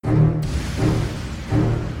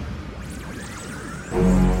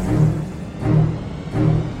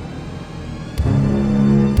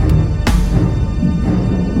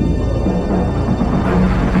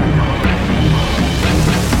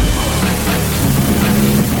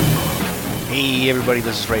Hey everybody,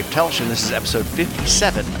 this is Rafe Telch, and this is episode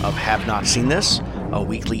 57 of Have Not Seen This, a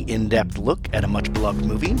weekly in-depth look at a much-beloved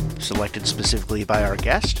movie, selected specifically by our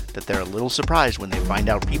guest, that they're a little surprised when they find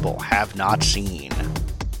out people have not seen.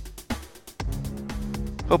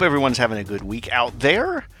 Hope everyone's having a good week out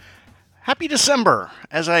there. Happy December!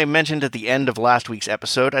 As I mentioned at the end of last week's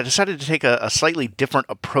episode, I decided to take a slightly different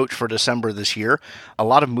approach for December this year. A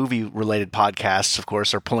lot of movie-related podcasts, of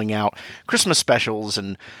course, are pulling out Christmas specials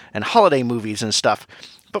and holiday movies and stuff.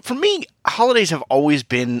 But for me, holidays have always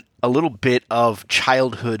been a little bit of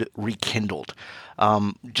childhood rekindled.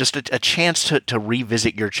 Just a chance to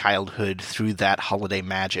revisit your childhood through that holiday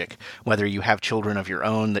magic, whether you have children of your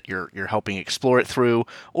own that you're helping explore it through,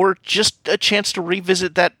 or just a chance to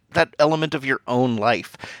revisit that element of your own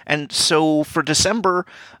life. And so for December,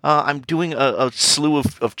 I'm doing a slew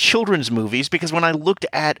of children's movies, because when I looked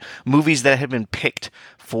at movies that had been picked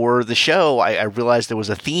for the show, I realized there was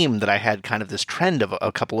a theme that I had kind of this trend of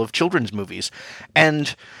a couple of children's movies.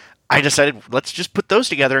 And I decided, let's just put those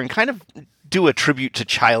together and kind of do a tribute to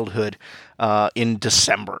childhood in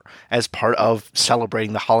December as part of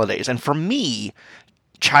celebrating the holidays. And for me,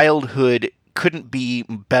 childhood couldn't be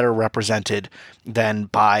better represented than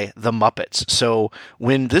by the Muppets. So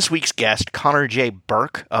when this week's guest, Connor J.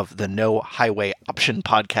 Burke of the No Highway Option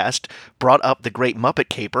podcast, brought up The Great Muppet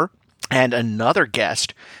Caper, and another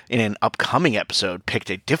guest in an upcoming episode picked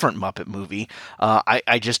a different Muppet movie,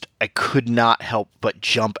 I could not help but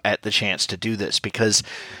jump at the chance to do this, because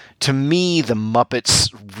to me, the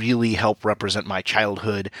Muppets really help represent my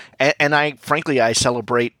childhood, and I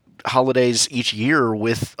celebrate holidays each year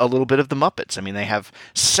with a little bit of the Muppets. I mean, they have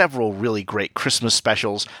several really great Christmas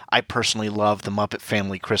specials. I personally love the Muppet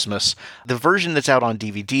Family Christmas. The version that's out on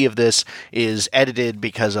DVD of this is edited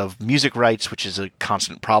because of music rights, which is a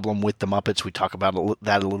constant problem with the Muppets. We talk about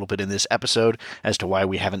that a little bit in this episode as to why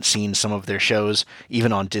we haven't seen some of their shows,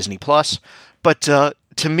 even on Disney+. But to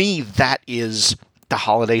me, that is the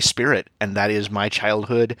holiday spirit, and that is my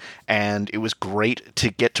childhood, and it was great to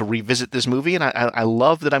get to revisit this movie, and I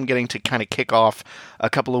love that I'm getting to kind of kick off a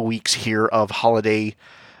couple of weeks here of holiday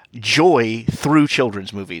joy through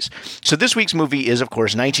children's movies. So this week's movie is, of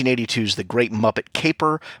course, 1982's The Great Muppet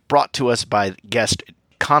Caper, brought to us by guest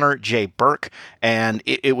Connor J. Burke, and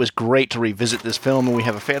it was great to revisit this film, and we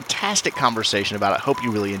have a fantastic conversation about it. Hope you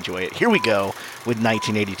really enjoy it. Here we go with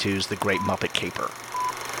 1982's The Great Muppet Caper.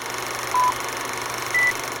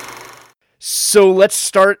 So let's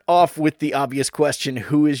start off with the obvious question.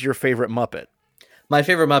 Who is your favorite Muppet? My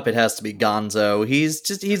favorite Muppet has to be Gonzo. He's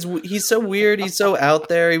so weird. He's so out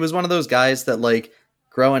there. He was one of those guys that, like,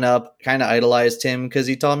 growing up, kind of idolized him because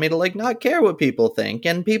he taught me to, like, not care what people think,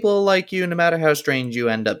 and people like you no matter how strange you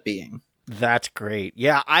end up being. That's great.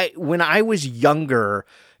 Yeah, when I was younger,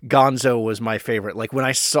 Gonzo was my favorite. Like, when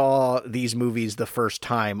I saw these movies the first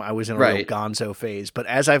time, I was in a real Gonzo phase. But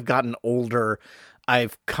as I've gotten older,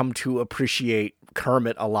 I've come to appreciate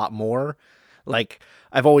Kermit a lot more. Like,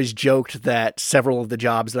 I've always joked that several of the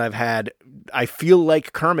jobs that I've had, I feel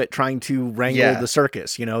like Kermit trying to wrangle the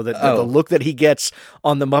circus, you know, the look that he gets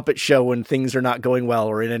on the Muppet Show when things are not going well,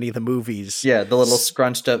 or in any of the movies. Yeah, the little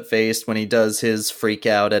scrunched up face when he does his freak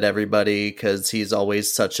out at everybody because he's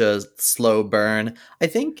always such a slow burn. I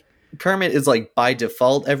think Kermit is, like, by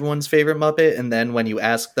default everyone's favorite Muppet, and then when you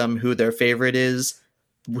ask them who their favorite is,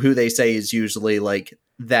 who they say is usually, like,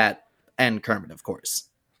 that and Kermit, of course.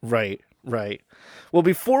 Right. Well,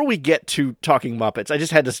 before we get to talking Muppets, I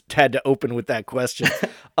just had to open with that question.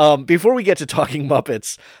 Before we get to talking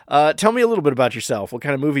Muppets, tell me a little bit about yourself. What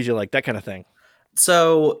kind of movies you like, that kind of thing.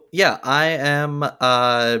 So, yeah, I am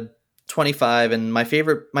 25, and my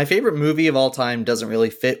favorite movie of all time doesn't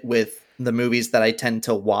really fit with the movies that I tend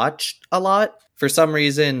to watch a lot. For some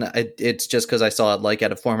reason, it's just because I saw it, like,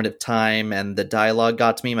 at a formative time, and the dialogue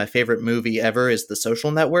got to me. My favorite movie ever is The Social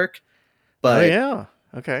Network. But, oh, yeah.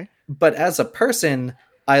 Okay. But as a person,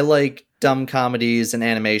 I like dumb comedies and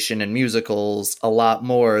animation and musicals a lot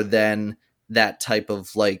more than that type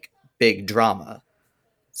of, like, big drama.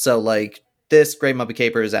 So, like, this Great Muppet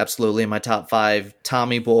Caper is absolutely in my top 5.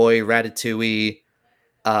 Tommy Boy, Ratatouille,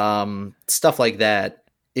 stuff like that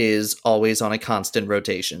is always on a constant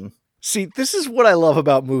rotation. See, this is what I love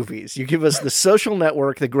about movies. You give us The Social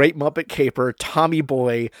Network, The Great Muppet Caper, Tommy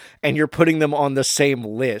Boy, and you're putting them on the same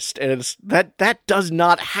list. And it's that does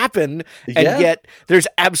not happen, and yet there's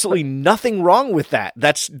absolutely nothing wrong with that.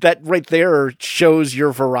 That right there shows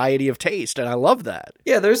your variety of taste, and I love that.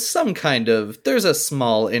 Yeah, there's a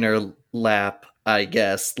small inner lap, I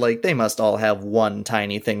guess. Like, they must all have one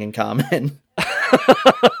tiny thing in common.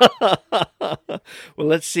 Well,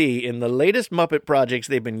 let's see. In the latest Muppet projects,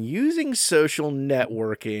 they've been using social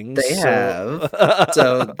networking. They have.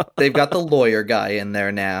 So they've got the lawyer guy in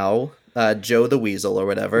there now, Joe the Weasel or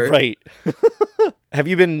whatever. Right. Have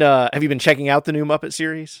you been checking out the new Muppet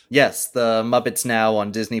series? Yes, the Muppets Now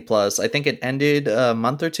on Disney Plus. I think it ended a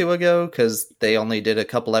month or two ago because they only did a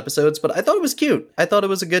couple episodes, but I thought it was cute. I thought it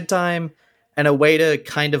was a good time and a way to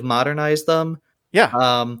kind of modernize them. Yeah.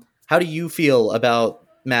 How do you feel about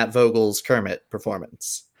Matt Vogel's Kermit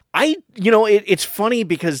performance? It's funny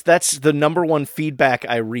because that's the number one feedback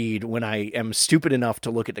I read when I am stupid enough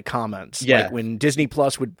to look at the comments. Yeah. Like when Disney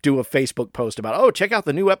Plus would do a Facebook post about, oh, check out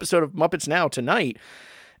the new episode of Muppets Now tonight.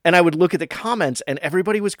 And I would look at the comments and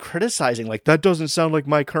everybody was criticizing, like, that doesn't sound like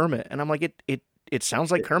my Kermit. And I'm like, it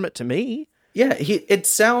sounds like Kermit to me. Yeah, it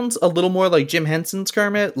sounds a little more like Jim Henson's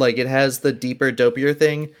Kermit. Like it has the deeper, dopier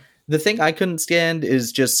thing. The thing I couldn't stand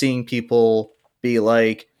is just seeing people be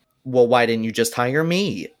like, well, why didn't you just hire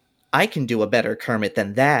me? I can do a better Kermit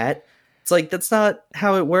than that. It's like, that's not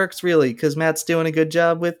how it works, really, because Matt's doing a good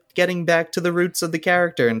job with getting back to the roots of the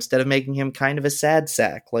character instead of making him kind of a sad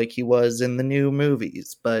sack like he was in the new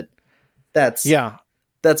movies. But that's a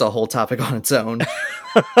whole topic on its own.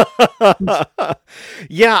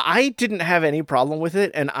 Yeah, I didn't have any problem with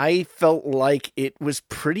it, and I felt like it was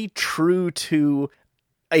pretty true to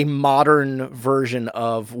a modern version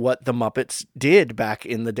of what the Muppets did back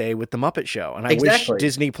in the day with the Muppet Show. And I wish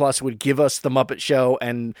Disney Plus would give us the Muppet Show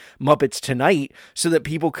and Muppets Tonight so that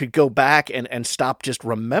people could go back and stop just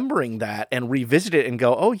remembering that and revisit it and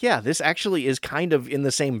go, oh yeah, this actually is kind of in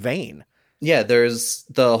the same vein. Yeah, there's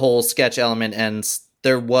the whole sketch element, and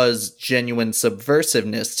there was genuine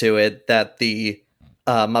subversiveness to it that the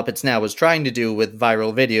Muppets Now was trying to do with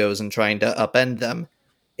viral videos and trying to upend them.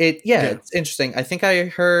 It's interesting. I think I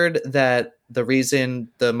heard that the reason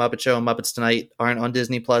the Muppet Show and Muppets Tonight aren't on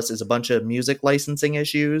Disney Plus is a bunch of music licensing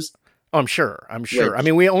issues. Oh, I'm sure. I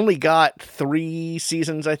mean, we only got 3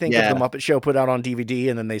 seasons, I think, of the Muppet Show put out on DVD,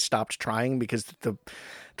 and then they stopped trying because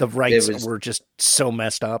the rights were just so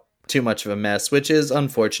messed up. Too much of a mess, which is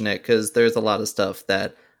unfortunate because there's a lot of stuff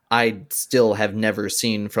that I still have never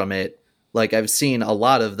seen from it. Like, I've seen a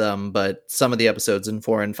lot of them, but some of the episodes in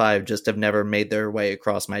 4 and 5 just have never made their way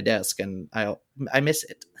across my desk, and I miss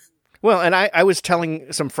it. Well, and I was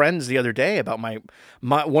telling some friends the other day about my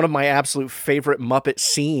one of my absolute favorite Muppet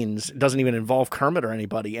scenes. It doesn't even involve Kermit or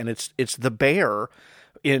anybody, and it's the bear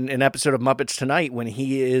in an episode of Muppets Tonight when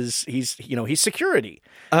he's security.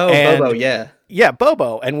 Oh, and Bobo, yeah. Yeah,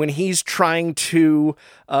 Bobo. And when he's trying to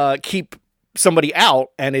keep somebody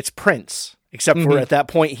out, and it's Prince. Except for at that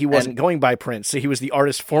point, he wasn't going by Prince. So he was the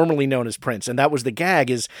artist formerly known as Prince. And that was the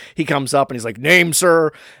gag, is he comes up and he's like, name,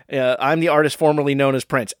 sir. I'm the artist formerly known as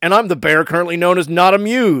Prince. And I'm the bear currently known as Not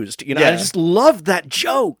Amused. I just loved that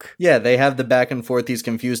joke. Yeah, they have the back and forth. He's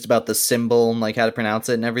confused about the symbol and like how to pronounce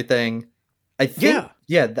it and everything. I think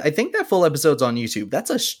that full episode's on YouTube. That's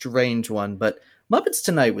a strange one, but Muppets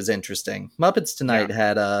Tonight was interesting. Muppets Tonight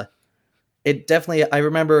had it definitely, I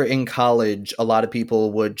remember in college, a lot of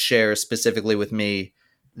people would share specifically with me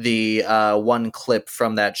the one clip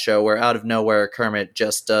from that show where out of nowhere Kermit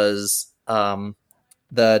just does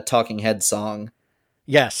the Talking Head song.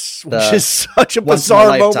 Yes, which is such a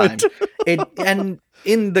bizarre moment. And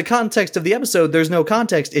in the context of the episode, there's no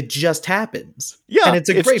context. It just happens. Yeah. And it's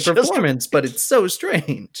a great performance, but it's so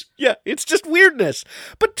strange. Yeah, it's just weirdness.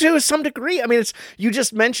 But to some degree, I mean, you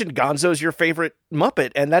just mentioned Gonzo's your favorite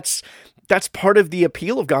Muppet, and that's part of the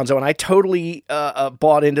appeal of Gonzo, and I totally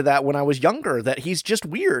bought into that when I was younger, that he's just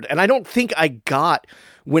weird. And I don't think I got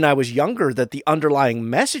when I was younger that the underlying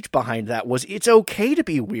message behind that was it's okay to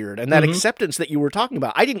be weird, and that acceptance that you were talking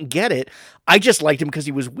about. I didn't get it. I just liked him because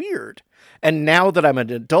he was weird. And now that I'm an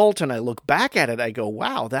adult and I look back at it, I go,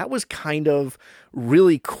 wow, that was kind of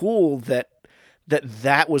really cool that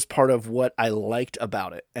was part of what I liked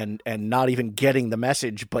about it, and not even getting the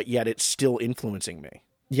message, but yet it's still influencing me.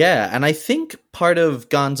 Yeah, and I think part of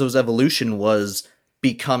Gonzo's evolution was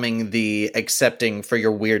becoming the accepting for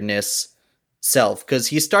your weirdness self, because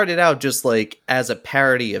he started out just like as a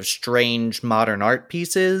parody of strange modern art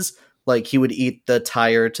pieces. Like he would eat the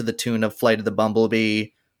tire to the tune of Flight of the Bumblebee,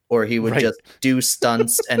 or he would just do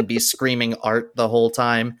stunts and be screaming art the whole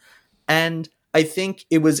time. And I think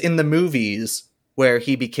it was in the movies where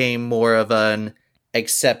he became more of an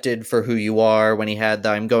accepted for who you are, when he had the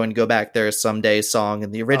I'm Going to Go Back There Someday song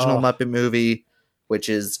in the original Muppet movie, which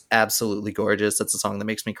is absolutely gorgeous. That's a song that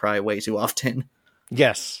makes me cry way too often.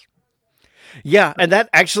 Yes. Yeah, and that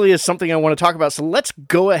actually is something I want to talk about. So let's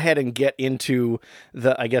go ahead and get into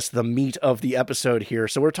the meat of the episode here.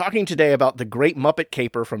 So we're talking today about The Great Muppet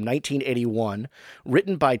Caper from 1981,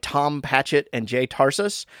 written by Tom Patchett and Jay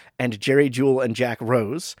Tarsus and Jerry Jewell and Jack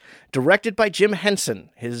Rose, directed by Jim Henson,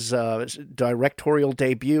 his directorial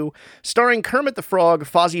debut, starring Kermit the Frog,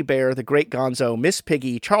 Fozzie Bear, The Great Gonzo, Miss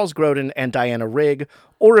Piggy, Charles Grodin, and Diana Rigg,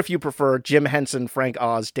 or if you prefer, Jim Henson, Frank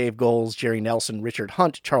Oz, Dave Goelz, Jerry Nelson, Richard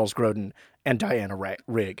Hunt, Charles Grodin, and Diana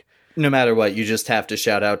Rigg. No matter what, you just have to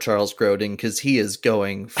shout out Charles Grodin because he is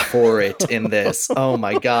going for it in this. Oh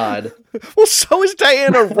my God. Well, so is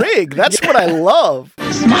Diana Rigg. That's what I love.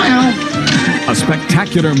 Smile. A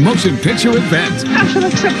spectacular motion picture event. I shall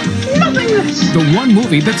accept nothing less. The one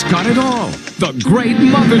movie that's got it all. The Great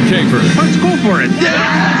Muppet Caper. Let's go for it.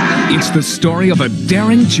 It's the story of a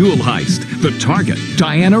daring jewel heist. The target,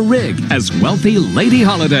 Diana Rigg, as wealthy Lady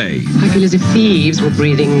Holiday. I feel as if thieves were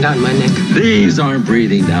breathing down my neck. Thieves aren't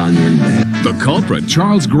breathing down your neck. The culprit,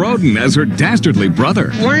 Charles Grodin, as her dastardly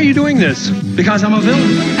brother. Why are you doing this? Because I'm a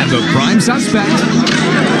villain. And the prime suspect,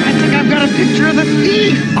 I think I've got a picture of the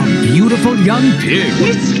thief. a beautiful young pig.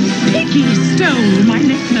 Miss Piggy stole my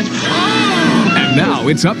necklace. And now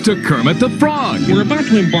it's up to Kermit the Frog. We're about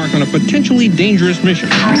to embark on a potentially dangerous mission.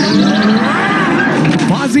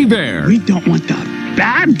 Fozzie Bear. We don't want the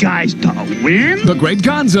bad guys to win. The Great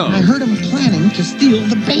Gonzo. I heard him planning to steal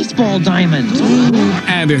the baseball diamond.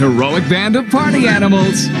 And a heroic band of party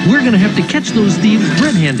animals We're gonna have to catch those thieves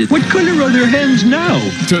red-handed. What color are their hands now?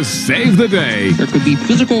 to save the day. There could be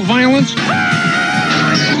physical violence. There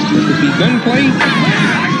could be gunplay.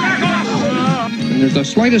 And there's the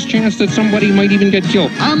slightest chance that somebody might even get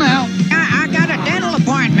killed. I'm out. I got a dental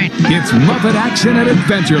appointment. It's Muppet action and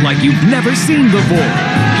adventure like you've never seen before.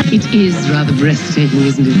 It is rather breathtaking,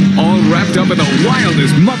 isn't it? All wrapped up in the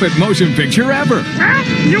wildest Muppet motion picture ever.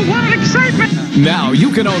 You want excitement? Now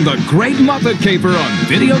you can own The Great Muppet Caper on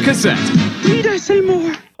video cassette. Need I say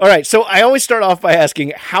more? All right, so I always start off by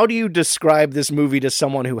asking, how do you describe this movie to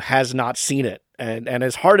someone who has not seen it? And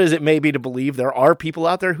as hard as it may be to believe, there are people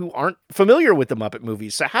out there who aren't familiar with the Muppet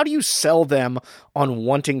movies. So how do you sell them on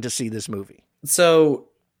wanting to see this movie? So,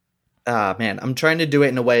 man, I'm trying to do it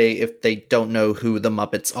in a way if they don't know who the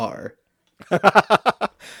Muppets are.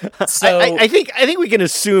 So I think we can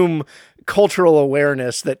assume cultural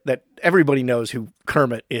awareness that everybody knows who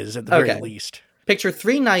Kermit is at the very Okay. least. picture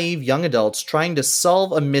three naive young adults trying to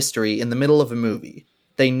solve a mystery in the middle of a movie.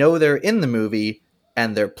 They know they're in the movie,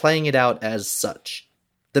 and they're playing it out as such.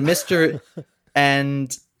 The mystery,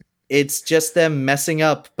 and it's just them messing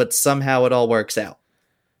up, but somehow it all works out.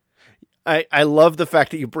 I love the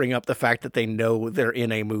fact that you bring up the fact that they know they're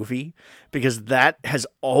in a movie, because that has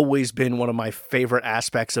always been one of my favorite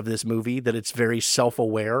aspects of this movie, that it's very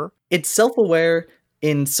self-aware. It's self-aware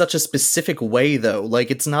in such a specific way, though.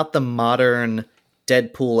 Like, it's not the modern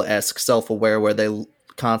Deadpool-esque self-aware where they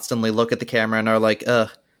constantly look at the camera and are like,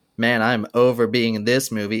 ugh, man, I'm over being in this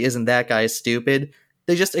movie. Isn't that guy stupid?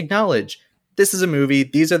 They just acknowledge, this is a movie,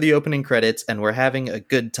 these are the opening credits, and we're having a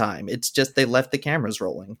good time. It's just they left the cameras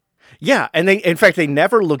rolling. Yeah, and in fact, they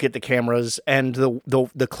never look at the cameras, and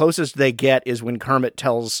the closest they get is when Kermit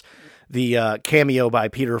tells the cameo by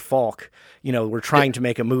Peter Falk, we're trying to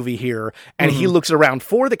make a movie here, and he looks around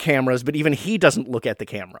for the cameras, but even he doesn't look at the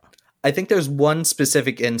camera. I think there's one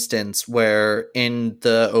specific instance where in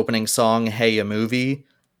the opening song, Hey, a Movie,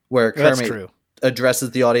 where Kermit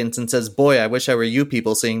addresses the audience and says, boy, I wish I were you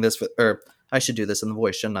people seeing this, or I should do this in the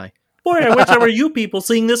voice, shouldn't I? Boy, I wish I were you people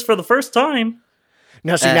seeing this for the first time.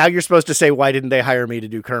 Now, see, now you're supposed to say, why didn't they hire me to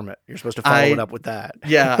do Kermit? You're supposed to follow it up with that.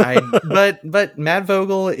 Yeah, but Matt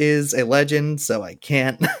Vogel is a legend, so I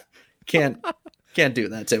can't do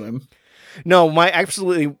that to him. No,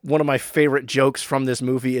 one of my favorite jokes from this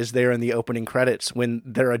movie is there in the opening credits when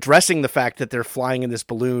they're addressing the fact that they're flying in this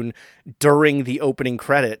balloon during the opening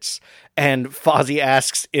credits. And Fozzie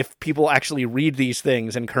asks if people actually read these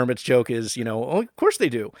things. And Kermit's joke is, oh, of course they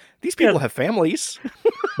do. These people have families.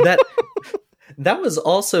 That was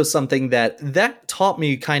also something that taught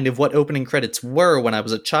me kind of what opening credits were when I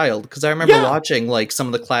was a child. Because I remember watching like some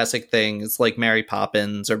of the classic things like Mary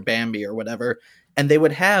Poppins or Bambi or whatever. And they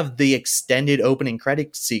would have the extended opening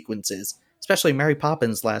credit sequences, especially Mary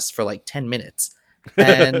Poppins lasts for like 10 minutes.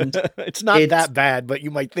 And it's not that bad, but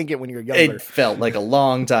you might think it when you're younger. It felt like a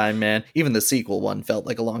long time, man. Even the sequel one felt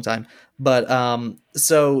like a long time. But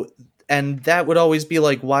and that would always be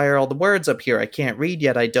like, why are all the words up here? I can't read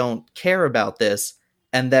yet. I don't care about this.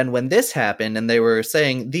 And then when this happened and they were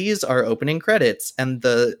saying, these are opening credits and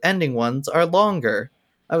the ending ones are longer,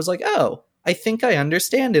 I was like, oh, I think I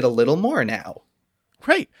understand it a little more now.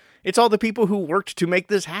 Right. It's all the people who worked to make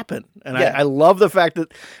this happen. And I love the fact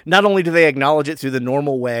that not only do they acknowledge it through the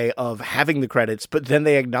normal way of having the credits, but then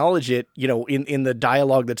they acknowledge it, in the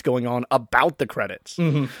dialogue that's going on about the credits.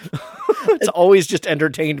 Mm-hmm. It's always just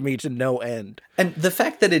entertained me to no end. And the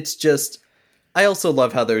fact that it's just, I also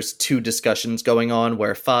love how there's two discussions going on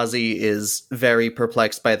where Fozzie is very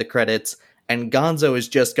perplexed by the credits and Gonzo is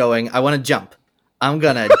just going, I want to jump. I'm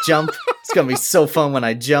going to jump. It's going to be so fun when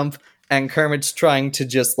I jump. And Kermit's trying to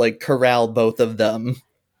just corral both of them.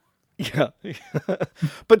 Yeah.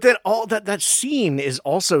 But then all that scene is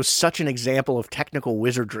also such an example of technical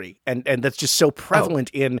wizardry. And that's just so prevalent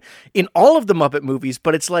in all of the Muppet movies.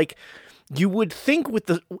 But it's like, you would think with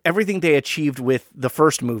everything they achieved with the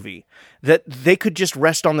first movie that they could just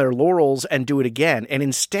rest on their laurels and do it again. And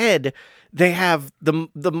instead, they have the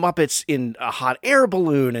Muppets in a hot air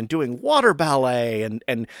balloon and doing water ballet. And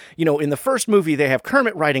in the first movie, they have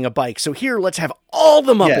Kermit riding a bike. So here, let's have all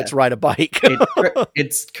the Muppets ride a bike.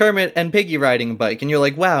 It's Kermit and Piggy riding a bike. And you're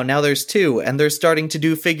like, wow, now there's two. And they're starting to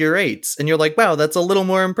do figure eights. And you're like, wow, that's a little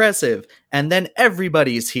more impressive. And then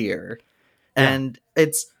everybody's here. Yeah. And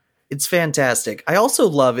it's fantastic. I also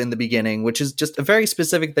love in the beginning, which is just a very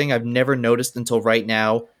specific thing I've never noticed until right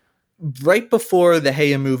now. Right before the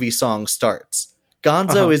Hey a Movie song starts,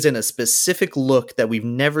 Gonzo is in a specific look that we've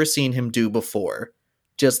never seen him do before.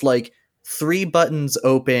 Just 3 buttons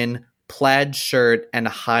open, plaid shirt, and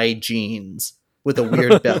high jeans with a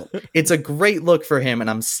weird belt. It's a great look for him, and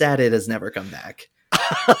I'm sad it has never come back.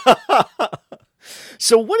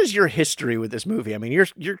 So what is your history with this movie? I mean,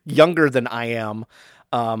 you're younger than I am.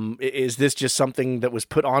 Is this just something that was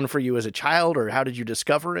put on for you as a child, or how did you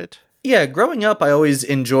discover it? Yeah, growing up, I always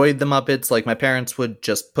enjoyed the Muppets. My parents would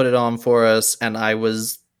just put it on for us, and I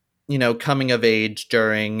was, coming of age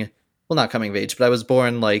not coming of age, but I was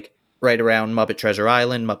born, right around Muppet Treasure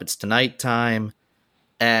Island, Muppets Tonight time,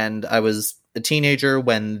 and I was a teenager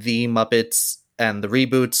when the Muppets and the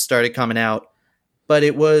reboots started coming out, but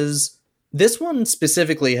this one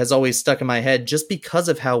specifically has always stuck in my head just because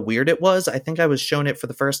of how weird it was. I think I was shown it for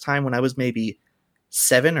the first time when I was maybe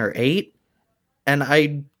 7 or 8, and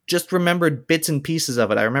I just remembered bits and pieces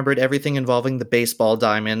of it. I remembered everything involving the baseball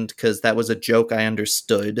diamond because that was a joke I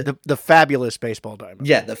understood. The fabulous baseball diamond.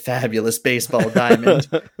 Yeah, the fabulous baseball diamond.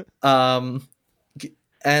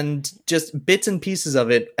 And just bits and pieces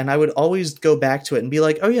of it. And I would always go back to it and be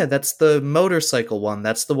like, oh yeah, that's the motorcycle one.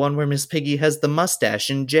 That's the one where Miss Piggy has the mustache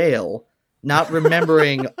in jail. Not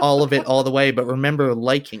remembering all of it all the way, but remember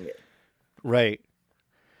liking it. Right.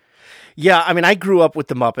 Yeah, I mean, I grew up with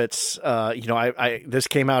the Muppets. This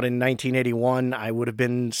came out in 1981. I would have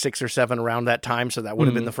been 6 or 7 around that time, so that would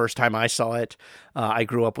have been the first time I saw it. I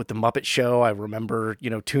grew up with the Muppet Show. I remember,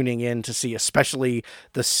 tuning in to see especially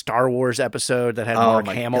the Star Wars episode that had Mark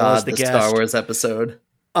Hamill as the guest. Star Wars episode.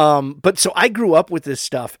 But so I grew up with this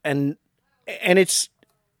stuff, and it's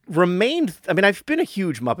remained. I mean, I've been a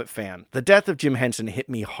huge Muppet fan. The death of Jim Henson hit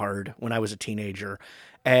me hard when I was a teenager,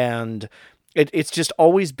 and it's just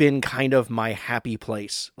always been kind of my happy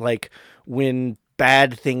place. When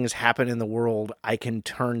bad things happen in the world, I can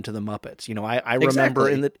turn to the Muppets. I remember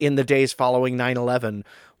in the days following 9/11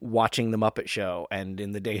 watching the Muppet Show, and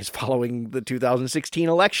in the days following the 2016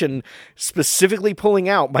 election, specifically pulling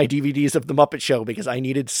out my DVDs of the Muppet Show because I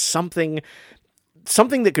needed something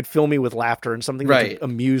that could fill me with laughter and something that could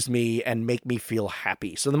amuse me and make me feel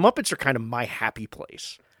happy. So the Muppets are kind of my happy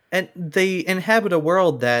place. And they inhabit a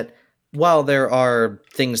world that, while there are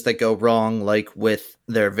things that go wrong, with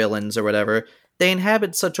their villains or whatever, they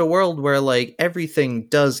inhabit such a world where, everything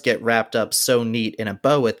does get wrapped up so neat in a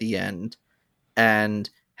bow at the end. And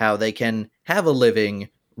how they can have a living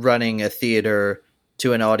running a theater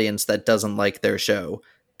to an audience that doesn't like their show.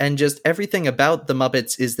 And just everything about the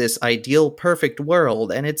Muppets is this ideal, perfect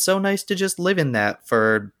world. And it's so nice to just live in that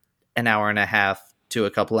for an hour and a half to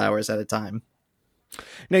a couple hours at a time.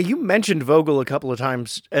 Now, you mentioned Vogel a couple of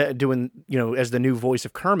times doing, as the new voice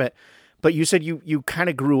of Kermit, but you said you kind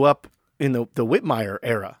of grew up in the Whitmire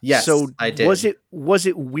era. Yes, so I did. Was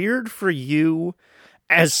it weird for you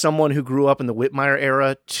as someone who grew up in the Whitmire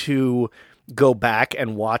era to go back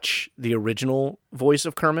and watch the original voice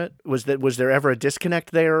of Kermit? Was there ever a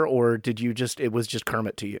disconnect there, or it was just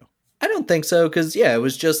Kermit to you? I don't think so, because it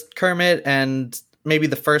was just Kermit, and maybe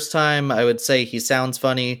the first time I would say he sounds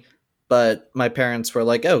funny. But my parents were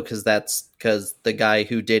like, oh, because the guy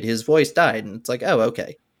who did his voice died. And it's like, oh,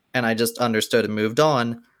 okay. And I just understood and moved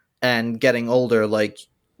on. And getting older,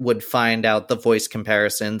 would find out the voice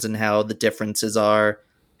comparisons and how the differences are.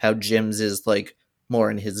 How Jim's is,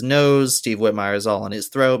 more in his nose. Steve Whitmire's all in his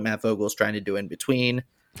throat. Matt Vogel's trying to do in between.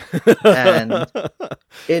 And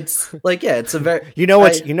it's like, yeah, it's a very you know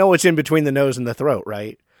what's in between the nose and the throat,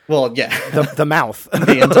 right? Well, yeah, the mouth,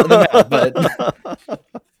 the mouth,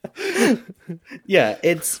 but yeah,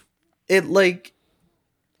 it like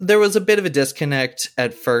there was a bit of a disconnect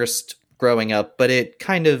at first growing up, but it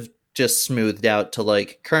kind of just smoothed out to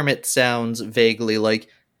like Kermit sounds vaguely like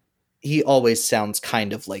he always sounds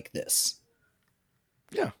kind of like this.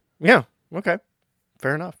 Yeah. Okay.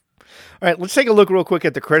 Fair enough. All right, let's take a look real quick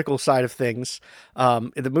at the critical side of things.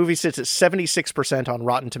 The movie sits at 76% on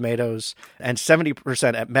Rotten Tomatoes and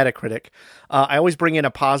 70% at Metacritic. I always bring in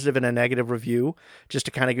a positive and a negative review just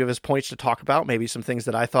to kind of give us points to talk about, maybe some things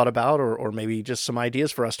that I thought about or maybe just some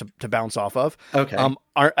ideas for us to bounce off of. Okay.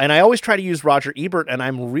 And I always try to use Roger Ebert, and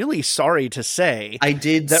I'm really sorry to say... I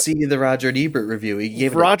did see the Roger Ebert review. He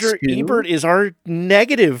gave Roger Ebert is our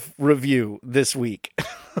negative review this week.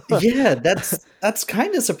 Yeah, that's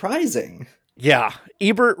kind of surprising. Yeah.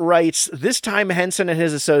 Ebert writes, this time Henson and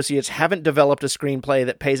his associates haven't developed a screenplay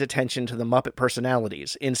that pays attention to the Muppet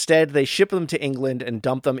personalities. Instead, they ship them to England and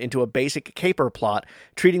dump them into a basic caper plot,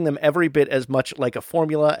 treating them every bit as much like a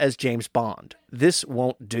formula as James Bond. This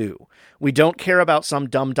won't do. We don't care about some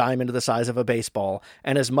dumb diamond the size of a baseball,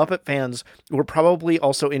 and as Muppet fans, we're probably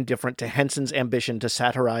also indifferent to Henson's ambition to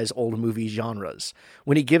satirize old movie genres.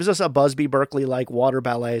 When he gives us a Busby Berkeley-like water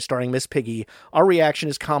ballet starring Miss Piggy, our reaction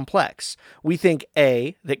is complex. We think,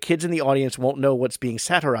 A, that kids in the audience won't know what's being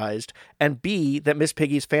satirized, and B, that Miss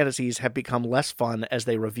Piggy's fantasies have become less fun as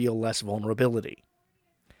they reveal less vulnerability.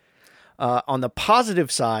 On the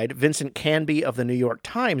positive side, Vincent Canby of the New York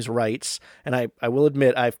Times writes, and I will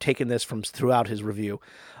admit I've taken this from throughout his review,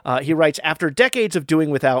 he writes, after decades of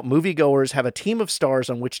doing without, moviegoers have a team of stars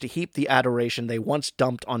on which to heap the adoration they once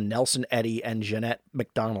dumped on Nelson Eddy and Jeanette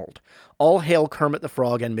MacDonald. All hail Kermit the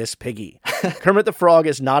Frog and Miss Piggy. Kermit the Frog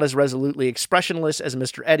is not as resolutely expressionless as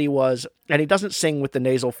Mr. Eddy was, and he doesn't sing with the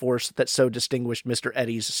nasal force that so distinguished Mr.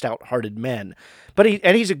 Eddy's stout-hearted men.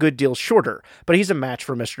 He's a good deal shorter, but he's a match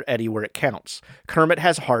for Mr. Eddy where it counts. Kermit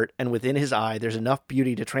has heart, and within his eye there's enough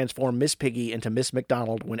beauty to transform Miss Piggy into Miss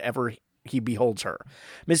MacDonald whenever he beholds her.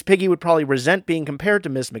 Miss Piggy would probably resent being compared to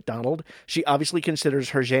Miss MacDonald. She obviously considers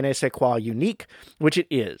her je ne sais quoi unique, which it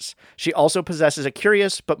is. She also possesses a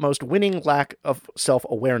curious but most winning lack of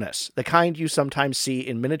self-awareness, the kind you sometimes see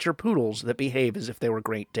in miniature poodles that behave as if they were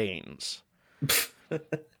Great Danes.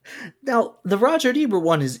 Now, the Roger Ebert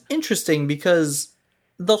one is interesting because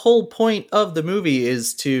the whole point of the movie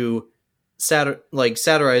is to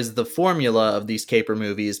satirize the formula of these caper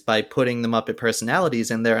movies by putting the Muppet personalities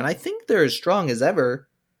in there, and I think they're as strong as ever.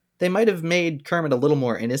 They might have made Kermit a little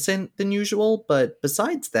more innocent than usual, but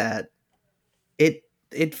besides that,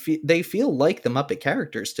 they feel like the Muppet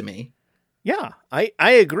characters to me. Yeah, I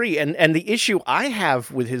agree. And the issue I have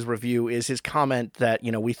with his review is his comment that,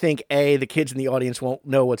 we think A, the kids in the audience won't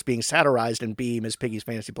know what's being satirized, and B, Miss Piggy's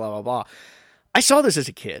fantasy, blah, blah, blah. I saw this as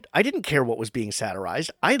a kid. I didn't care what was being satirized.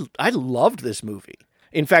 I loved this movie.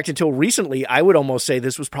 In fact, until recently, I would almost say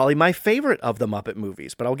this was probably my favorite of the Muppet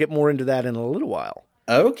movies, but I'll get more into that in a little while.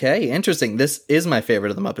 Okay, interesting. This is my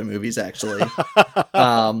favorite of the Muppet movies, actually.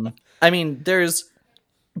 I mean, there's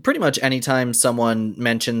pretty much anytime someone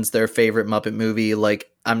mentions their favorite Muppet movie, like,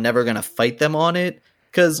 I'm never going to fight them on it,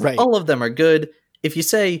 because all of them are good. If you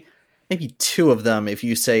say, maybe two of them, if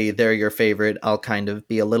you say they're your favorite, I'll kind of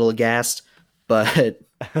be a little aghast. But we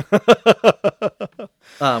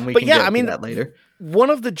can get into that later. One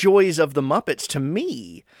of the joys of the Muppets to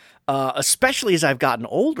me, especially as I've gotten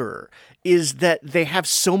older, is that they have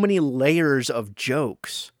so many layers of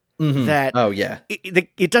jokes that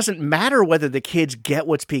it doesn't matter whether the kids get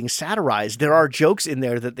what's being satirized. There are jokes in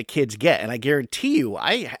there that the kids get, and I guarantee you,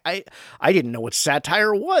 I didn't know what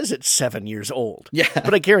satire was at 7 years old. Yeah,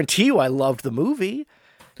 but I guarantee you, I loved the movie.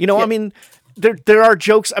 I mean. There are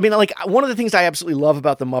jokes. I mean, like, one of the things I absolutely love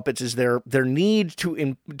about the Muppets is their need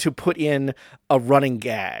to put in a running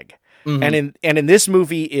gag. Mm-hmm. And in this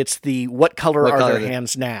movie, it's the what color are their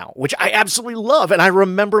hands now, which I absolutely love, and I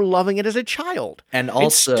remember loving it as a child. And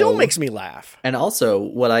also, it still makes me laugh. And also,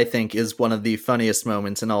 what I think is one of the funniest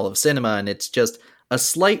moments in all of cinema, and it's just a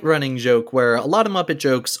slight running joke where a lot of Muppet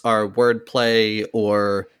jokes are wordplay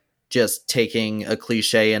or just taking a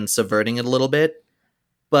cliche and subverting it a little bit,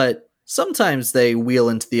 but sometimes they wheel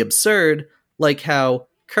into the absurd, like how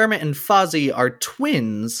Kermit and Fozzie are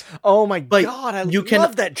twins. Oh my God, I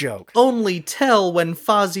love that joke. Only tell when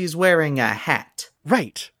Fozzie's wearing a hat.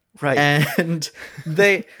 Right. And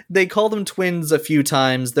they call them twins a few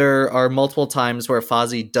times. There are multiple times where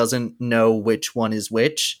Fozzie doesn't know which one is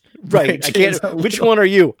which. Right. Which one are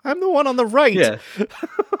you? I'm the one on the right. Yeah.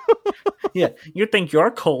 Yeah, you think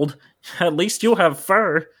you're cold? At least you have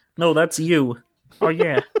fur. No, that's you. Oh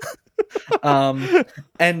yeah.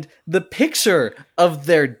 And the picture of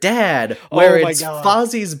their dad, where it's God.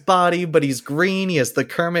 Fozzie's body, but he's green. He has the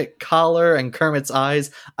Kermit collar and Kermit's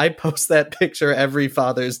eyes. I post that picture every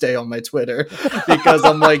Father's Day on my Twitter because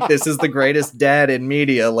I'm like, this is the greatest dad in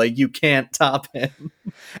media. Like, you can't top him.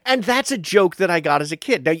 And that's a joke that I got as a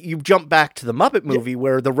kid. Now, you jump back to the Muppet movie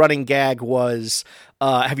where the running gag was,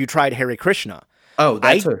 have you tried Hare Krishna? Oh,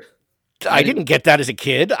 that's I didn't get that as a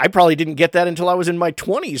kid. I probably didn't get that until I was in my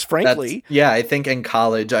 20s, frankly. Yeah, I think in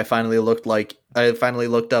college I finally looked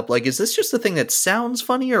up, like, is this just a thing that sounds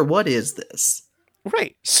funny or what is this?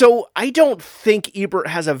 Right. So I don't think Ebert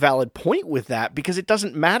has a valid point with that because it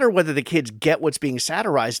doesn't matter whether the kids get what's being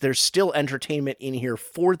satirized. There's still entertainment in here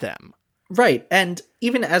for them. Right. And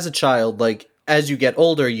even as a child, like, as you get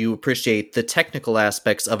older, you appreciate the technical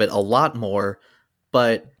aspects of it a lot more.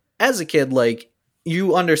 But as a kid, like,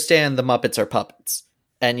 you understand the Muppets are puppets.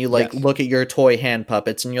 And you, like, look at your toy hand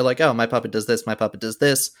puppets and you're like, oh, my puppet does this, my puppet does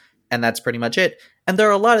this. And that's pretty much it. And there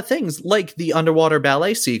are a lot of things, like the underwater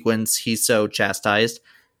ballet sequence he's so chastised.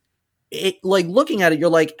 Like, looking at it,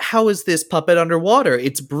 you're like, how is this puppet underwater?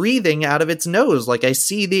 It's breathing out of its nose. Like, I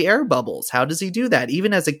see the air bubbles. How does he do that?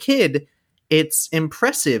 Even as a kid, it's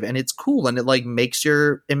impressive and it's cool. And it, like, makes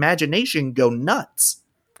your imagination go nuts.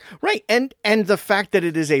 Right. And the fact that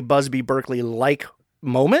it is a Busby Berkeley-like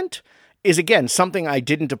moment is, again, something I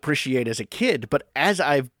didn't appreciate as a kid. But as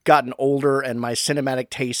I've gotten older and my cinematic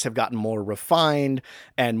tastes have gotten more refined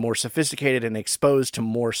and more sophisticated and exposed to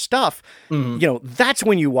more stuff, you know, that's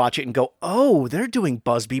when you watch it and go, oh, they're doing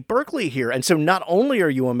Busby Berkeley here. And so not only are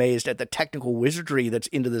you amazed at the technical wizardry that's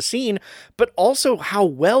into the scene, but also how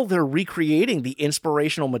well they're recreating the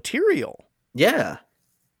inspirational material. Yeah,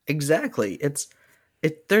 exactly.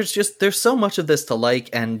 There's so much of this to like,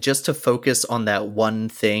 and just to focus on that one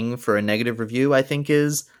thing for a negative review, I think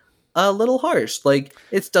is a little harsh. Like,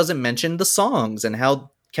 it doesn't mention the songs and how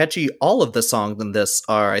catchy all of the songs in this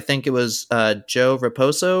are. I think it was Joe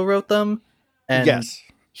Raposo wrote them, and yes,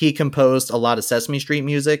 he composed a lot of Sesame Street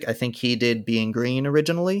music. I think he did Being Green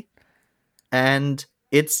originally, and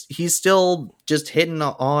he's still just hitting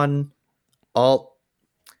on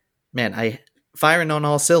firing on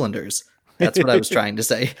all cylinders. That's what I was trying to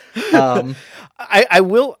say. I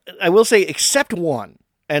will say, except one,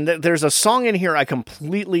 and there's a song in here I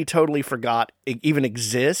completely, totally forgot it even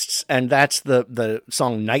exists, and that's the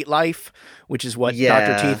song "Nightlife," which is what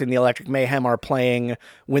Dr. Teeth and the Electric Mayhem are playing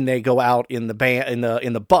when they go out in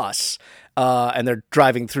the bus, and they're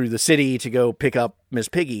driving through the city to go pick up Miss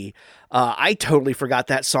Piggy. I totally forgot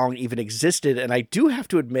that song even existed, and I do have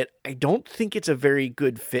to admit, I don't think it's a very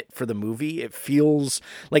good fit for the movie. It feels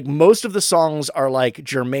like most of the songs are like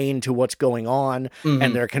germane to what's going on,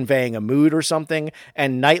 and they're conveying a mood or something,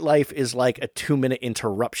 and Nightlife is like a 2-minute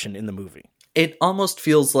interruption in the movie. It almost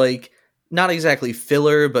feels like not exactly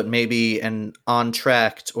filler, but maybe an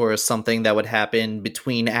entr'acte or something that would happen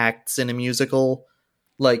between acts in a musical.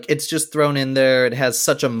 Like, it's just thrown in there. It has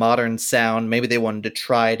such a modern sound. Maybe they wanted to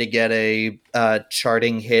try to get a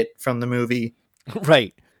charting hit from the movie.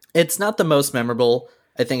 Right. It's not the most memorable.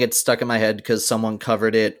 I think it's stuck in my head because someone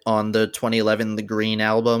covered it on the 2011 The Green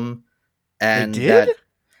album. And they did?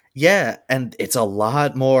 Yeah, and it's a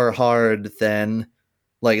lot more hard than...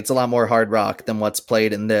 Like, it's a lot more hard rock than what's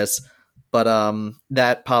played in this. But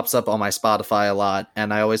that pops up on my Spotify a lot.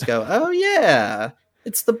 And I always go, oh, yeah,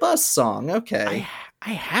 it's the Bus song. Okay.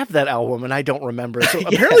 I have that album and I don't remember. So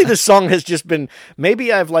apparently this song has just been,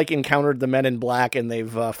 maybe I've like encountered the Men in Black and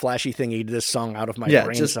they've flashy thingied this song out of my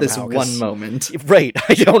brain just somehow. This one moment. Right.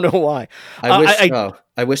 I don't know why.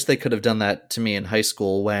 I wish they could have done that to me in high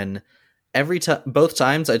school when both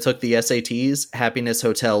times I took the SATs, Happiness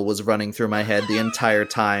Hotel was running through my head the entire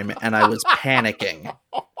time and I was panicking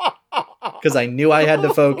because I knew I had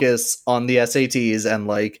to focus on the SATs and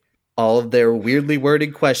like all of their weirdly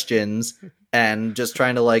worded questions. And just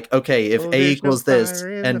trying to like, okay, if A equals this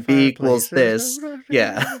and B equals this,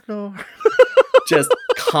 yeah, just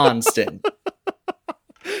constant.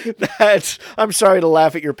 I'm sorry to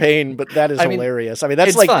laugh at your pain, but that is hilarious. I mean,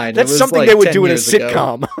 that's like fine. That's something like they would do in a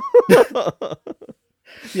sitcom.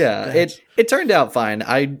 Yeah, it turned out fine.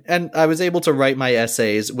 I was able to write my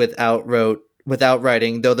essays without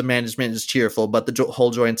writing, though the management is cheerful, but the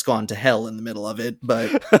whole joint's gone to hell in the middle of it.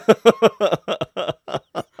 But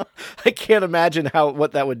I can't imagine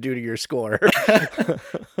what that would do to your score.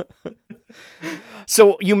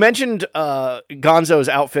 So you mentioned Gonzo's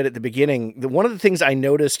outfit at the beginning. One of the things I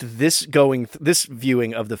noticed this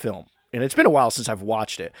viewing of the film, and it's been a while since I've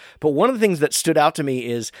watched it, but one of the things that stood out to me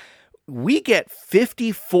is we get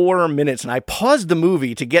 54 minutes, and I paused the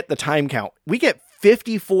movie to get the time count. We get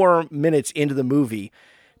 54 minutes into the movie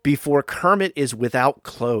before Kermit is without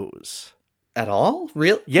clothes. At all?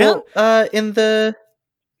 Real? Yeah. Well,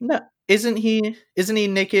 no, isn't he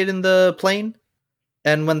naked in the plane?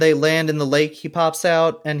 And when they land in the lake, he pops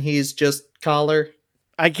out and he's just collar.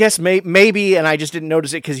 I guess maybe, and I just didn't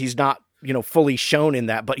notice it because he's not, fully shown in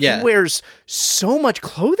that. But he wears so much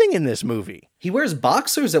clothing in this movie. He wears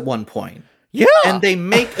boxers at one point. Yeah. And they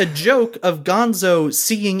make a joke of Gonzo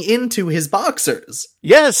seeing into his boxers.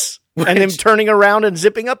 Yes. And him turning around and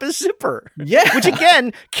zipping up his zipper. Yeah. Which,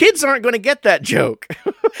 again, kids aren't going to get that joke.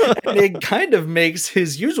 And it kind of makes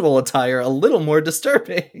his usual attire a little more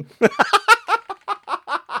disturbing.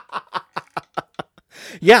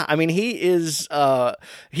 Yeah, I mean, he is,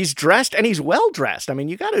 he's dressed and he's well dressed. I mean,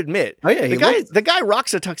 you got to admit. Oh, yeah. The guy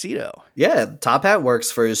rocks a tuxedo. Yeah, top hat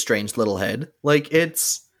works for his strange little head. Like,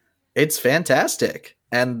 it's fantastic.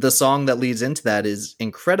 And the song that leads into that is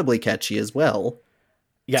incredibly catchy as well.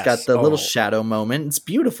 Yes. It's got the little shadow moment. It's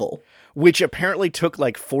beautiful. Which apparently took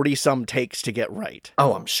like 40-some takes to get right.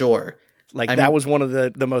 Oh, I'm sure. That was one of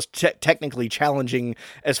the most technically challenging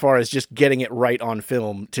as far as just getting it right on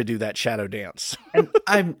film to do that shadow dance. And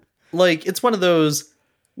I'm like, it's one of those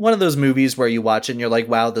movies where you watch it and you're like,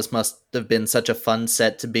 wow, this must have been such a fun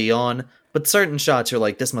set to be on. But certain shots, you're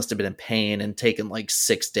like, this must have been in pain and taken like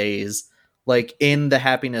 6 days. Like in the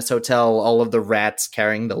Happiness Hotel, all of the rats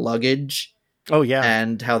carrying the luggage. Oh yeah.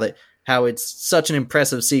 And how it's such an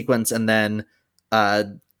impressive sequence. And then,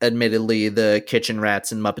 admittedly, the kitchen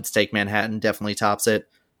rats in Muppets Take Manhattan definitely tops it.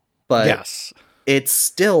 But yes, it's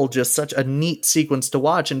still just such a neat sequence to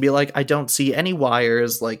watch and be like, I don't see any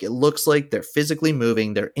wires. Like, it looks like they're physically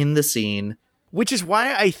moving. They're in the scene. Which is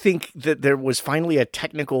why I think that there was finally a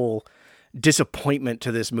technical disappointment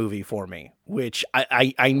to this movie for me, which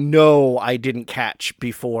I know I didn't catch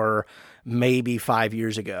before maybe 5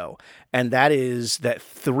 years ago. And that is that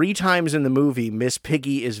 3 times in the movie, Miss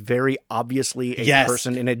Piggy is very obviously a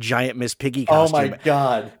person in a giant Miss Piggy costume. Oh my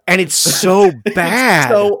God. And it's so bad.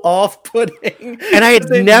 It's so off-putting. And I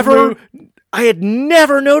had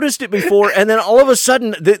never noticed it before. And then all of a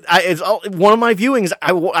sudden, one of my viewings,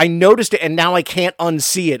 I noticed it and now I can't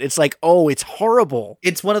unsee it. It's like, oh, it's horrible.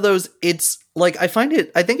 It's one of those, it's like, I think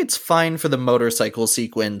it's fine for the motorcycle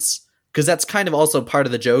sequence, because that's kind of also part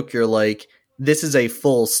of the joke. You're like, this is a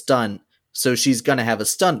full stunt, so she's going to have a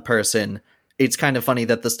stunt person. It's kind of funny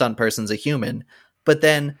that the stunt person's a human. But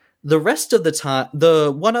then the rest of the time,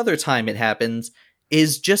 the one other time it happens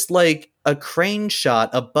is just like a crane shot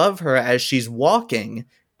above her as she's walking.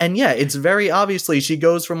 And yeah, it's very obviously she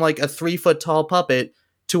goes from like a 3-foot tall puppet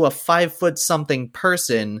to a 5-foot something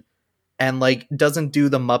person, and like doesn't do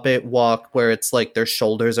the Muppet walk where it's like their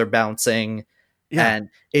shoulders are bouncing. Yeah. And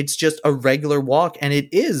it's just a regular walk, and it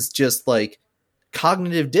is just like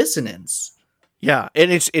cognitive dissonance. Yeah,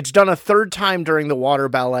 and it's done a third time during the water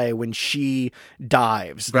ballet when she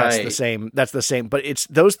dives. That's right. That's the same. But it's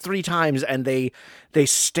those 3 times, and they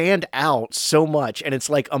stand out so much. And it's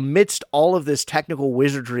like amidst all of this technical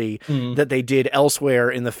wizardry that they did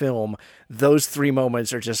elsewhere in the film, those 3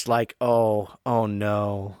 moments are just like, oh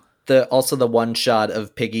no. Also the one shot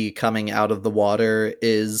of Piggy coming out of the water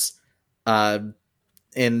is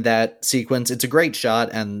in that sequence. It's a great shot,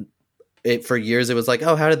 and for years it was like,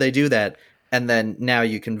 oh, how did they do that? And then now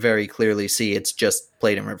you can very clearly see it's just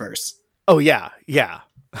played in reverse. Oh yeah.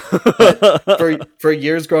 for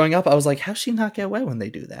years growing up, I was like, how's she not get wet when they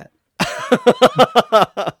do that?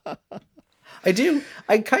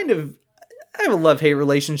 I have a love-hate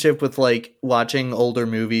relationship with like watching older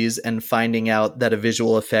movies and finding out that a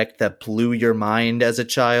visual effect that blew your mind as a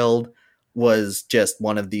child was just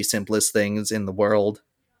one of the simplest things in the world.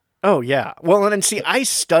 Oh, yeah. Well, and see, I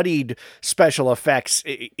studied special effects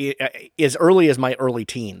as early as my early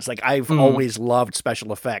teens. Like, I've always loved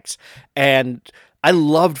special effects, and I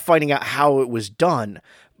loved finding out how it was done.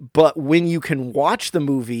 But when you can watch the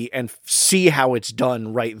movie and see how it's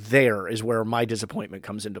done right there is where my disappointment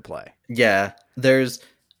comes into play. Yeah,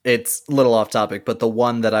 it's a little off topic, but the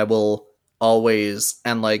one that I will always,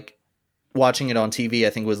 and like, watching it on TV, I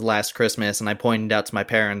think it was last Christmas, and I pointed out to my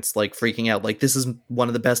parents, like freaking out, like, this is one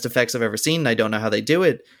of the best effects I've ever seen, and I don't know how they do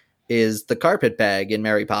it, is the carpet bag in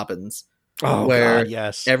Mary Poppins. Oh, where God,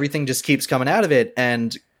 yes. Everything just keeps coming out of it,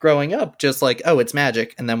 and growing up, just like, oh, it's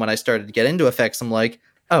magic. And then when I started to get into effects, I'm like,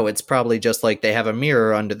 oh, it's probably just like they have a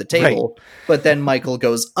mirror under the table. Right. But then Michael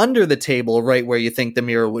goes under the table right where you think the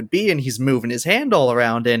mirror would be, and he's moving his hand all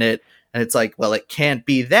around in it. And it's like, well, it can't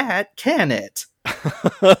be that, can it?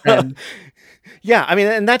 Yeah, I mean,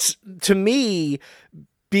 and that's, to me,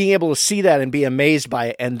 being able to see that and be amazed by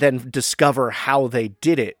it and then discover how they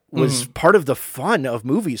did it was part of the fun of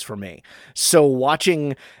movies for me. So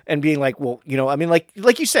watching and being like, well, you know, I mean,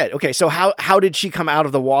 like you said, okay, so how did she come out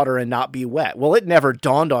of the water and not be wet? Well, it never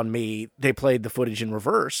dawned on me they played the footage in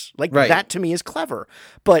reverse. Like that to me is clever.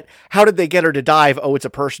 But how did they get her to dive? Oh, it's a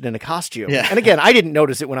person in a costume. Yeah. And again, I didn't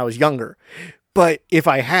notice it when I was younger. But if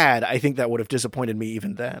I had, I think that would have disappointed me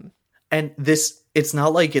even then. And it's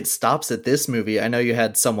not like it stops at this movie. I know you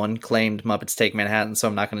had someone claimed Muppets Take Manhattan, so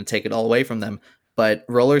I'm not going to take it all away from them. But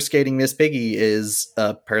roller skating Miss Piggy is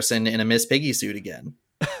a person in a Miss Piggy suit again.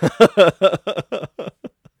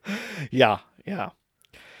 Yeah.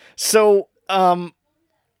 So, some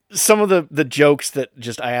of the jokes that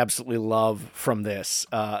just I absolutely love from this.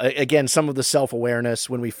 Again, some of the self-awareness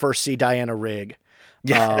when we first see Diana Rigg.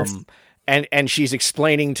 Yes. And she's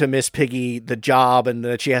explaining to Miss Piggy the job and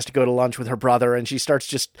that she has to go to lunch with her brother. And she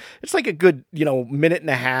starts it's like a good, minute and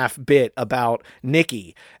a half bit about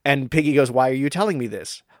Nikki. And Piggy goes, "Why are you telling me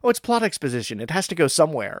this?" "Oh, it's plot exposition. It has to go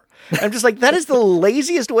somewhere." I'm just like, that is the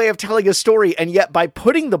laziest way of telling a story. And yet by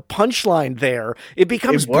putting the punchline there, it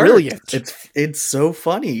becomes brilliant. It's so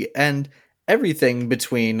funny. And everything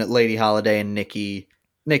between Lady Holiday and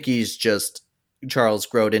Nikki's just Charles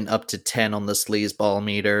Grodin up to 10 on the sleazeball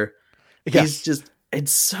meter. Yes.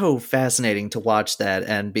 It's so fascinating to watch that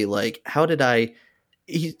and be like, how did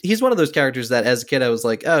he's one of those characters that as a kid I was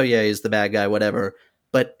like, oh yeah, he's the bad guy, whatever.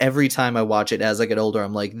 But every time I watch it as I get older,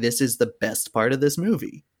 I'm like, this is the best part of this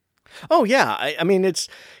movie. Oh yeah. I mean,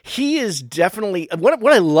 he is definitely,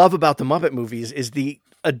 what I love about the Muppet movies is the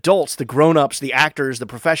adults, the grown-ups, the actors, the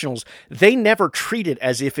professionals, they never treat it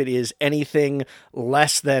as if it is anything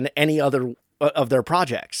less than any other of their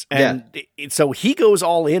projects. And so he goes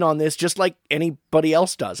all in on this just like anybody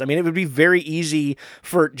else does. I mean, it would be very easy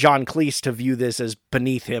for John Cleese to view this as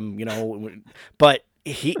beneath him, but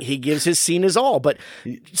he gives his scene his all. But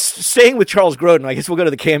staying with Charles Grodin, I guess we'll go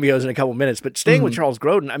to the cameos in a couple minutes, but staying with Charles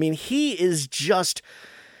Grodin, I mean, he is just,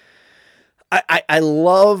 I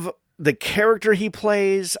love the character he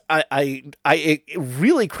plays. It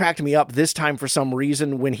really cracked me up this time for some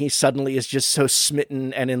reason when he suddenly is just so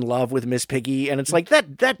smitten and in love with Miss Piggy. And it's like that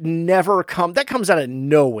comes out of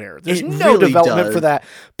nowhere. There's no really development for that,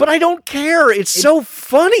 but I don't care. It's so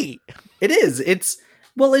funny. It is. It's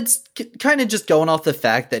kind of just going off the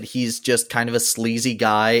fact that he's just kind of a sleazy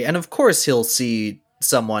guy. And of course he'll see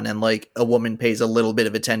someone and like a woman pays a little bit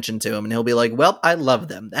of attention to him and he'll be like, well, I love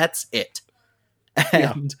them. That's it.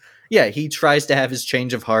 And yeah, he tries to have his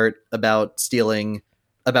change of heart about framing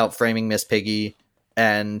Miss Piggy,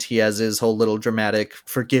 and he has his whole little dramatic,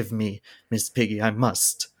 "Forgive me, Miss Piggy, I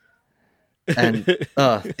must." And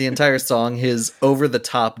the entire song, his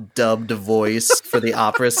over-the-top dubbed voice for the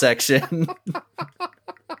opera section.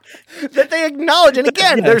 That they acknowledge, and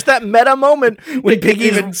again, there's that meta moment when Piggy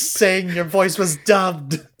even saying your voice was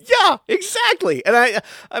dubbed. Yeah, exactly. And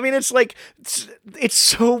I mean, it's like, it's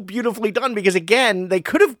so beautifully done because again, they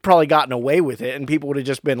could have probably gotten away with it and people would have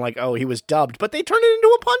just been like, oh, he was dubbed, but they turned it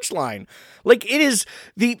into a punchline. Like it is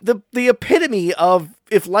the epitome of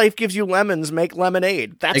if life gives you lemons, make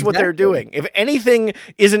lemonade. That's what they're doing. If anything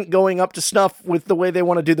isn't going up to snuff with the way they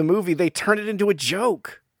want to do the movie, they turn it into a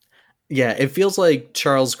joke. Yeah, it feels like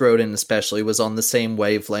Charles Grodin especially was on the same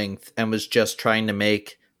wavelength and was just trying to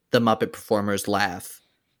make the Muppet performers laugh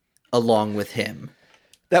along with him.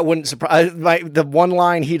 That wouldn't surprise. The one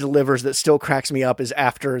line he delivers that still cracks me up is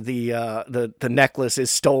after the necklace is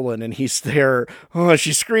stolen and he's there. "Oh,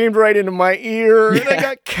 she screamed right into my ear and I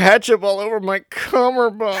got ketchup all over my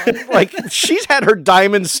cummerbund." Like she's had her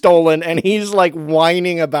diamonds stolen and he's like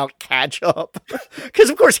whining about ketchup because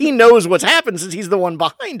of course he knows what's happened since he's the one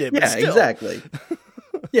behind it. Yeah, exactly.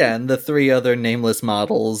 Yeah, and the three other nameless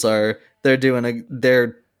models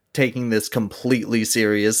they're taking this completely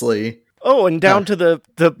seriously. Oh, and down to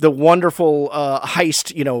the wonderful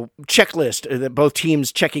heist, checklist that both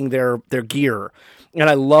teams checking their gear. And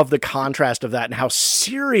I love the contrast of that and how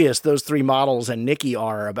serious those three models and Nikki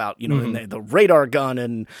are about, the radar gun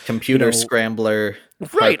and computer scrambler.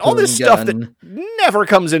 Right. All this stuff that never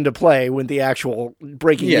comes into play when the actual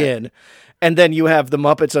breaking in. And then you have the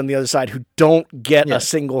Muppets on the other side who don't get a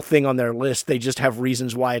single thing on their list. They just have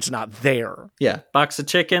reasons why it's not there. Yeah. Box of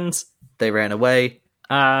chickens. They ran away.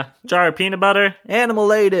 Jar of peanut butter.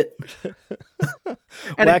 Animal ate it.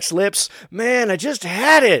 Wax lips. Man, I just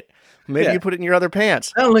had it. Maybe you put it in your other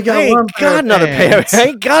pants. I only got one pair of pants. I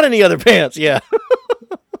ain't got any other pants. Yeah.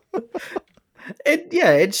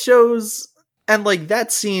 It shows, and like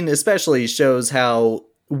that scene especially shows how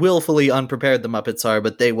willfully unprepared the Muppets are,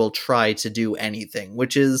 but they will try to do anything,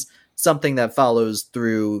 which is something that follows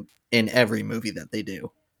through in every movie that they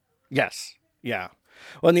do. Yes. Yeah.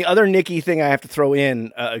 Well, and the other Nikki thing I have to throw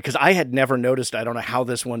in, because I had never noticed, I don't know how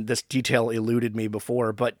this detail eluded me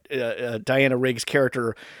before, but Diana Rigg's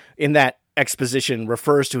character in that exposition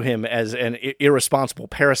refers to him as an irresponsible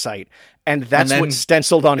parasite, and that's what's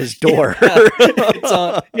stenciled on his door.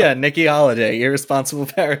 Nikki Holiday, irresponsible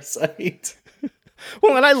parasite.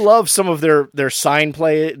 Well, and I love some of their sign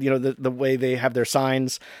play, the way they have their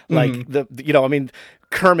signs, like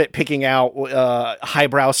Kermit picking out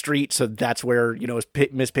Highbrow Street, so that's where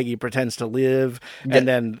Miss Piggy pretends to live, and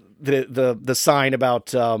then the sign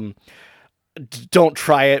about don't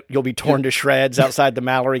try it, you'll be torn to shreds outside the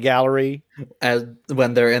Mallory Gallery. As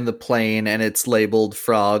when they're in the plane and it's labeled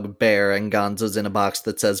Frog, Bear, and Gonzo's in a box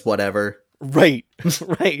that says whatever. Right.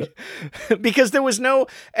 Because there was no,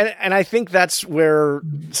 and I think that's where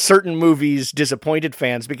certain movies disappointed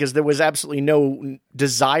fans, because there was absolutely no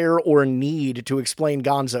desire or need to explain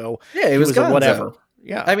Gonzo. Yeah, it was Gonzo. Whatever.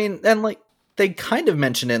 Yeah. I mean, and like, they kind of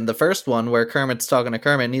mentioned it in the first one where Kermit's talking to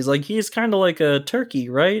Kermit and he's like, he's kind of like a turkey,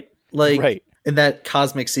 right? Like, in that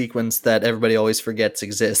cosmic sequence that everybody always forgets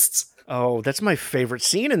exists. Oh, that's my favorite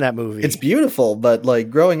scene in that movie. It's beautiful, but like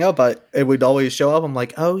growing up, it would always show up. I'm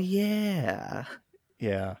like, oh yeah.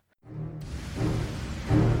 Yeah.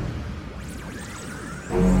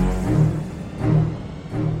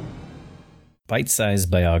 Bite-Sized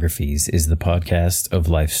Biographies is the podcast of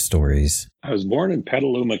life stories. I was born in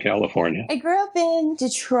Petaluma, California. I grew up in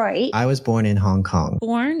Detroit. I was born in Hong Kong.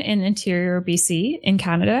 Born in Interior, BC, in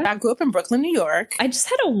Canada. I grew up in Brooklyn, New York. I just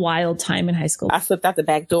had a wild time in high school. I slipped out the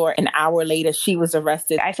back door. An hour later, she was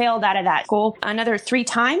arrested. I failed out of that school another 3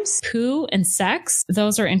 times. Poo and sex,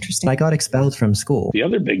 those are interesting. I got expelled from school. The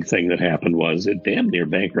other big thing that happened was it damn near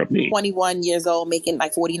bankrupted me. 21 years old, making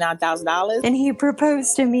like $49,000. And he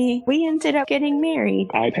proposed to me. We ended up getting married.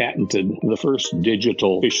 I patented the first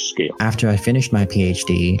digital fish scale. After I finished my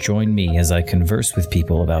PhD, join me as I converse with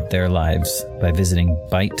people about their lives by visiting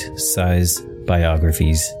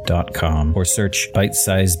bitesizebiographies.com or search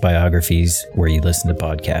Bite-Sized Biographies where you listen to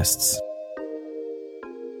podcasts.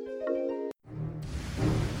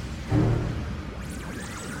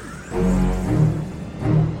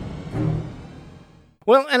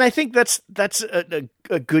 Well, and I think that's a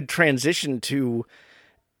good transition to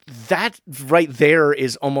that. Right there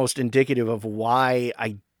is almost indicative of why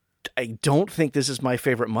I don't think this is my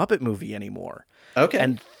favorite Muppet movie anymore. Okay.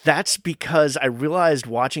 And that's because I realized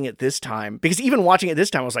watching it this time, because even watching it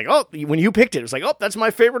this time, I was like, oh, when you picked it, it was like, oh, that's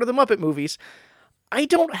my favorite of the Muppet movies. I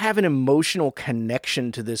don't have an emotional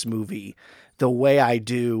connection to this movie the way I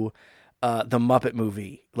do the Muppet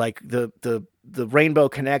movie. Like the Rainbow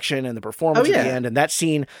Connection and the performance at the end and that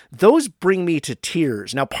scene, those bring me to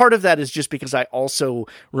tears. Now, part of that is just because I also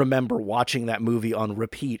remember watching that movie on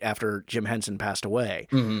repeat after Jim Henson passed away.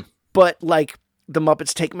 Mm-hmm. But like The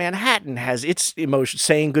Muppets Take Manhattan has its emotion.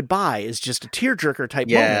 Saying goodbye is just a tearjerker type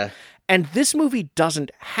moment. And this movie doesn't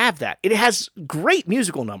have that. It has great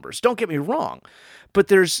musical numbers, don't get me wrong. But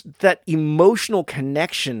there's that emotional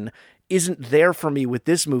connection isn't there for me with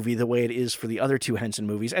this movie the way it is for the other two Henson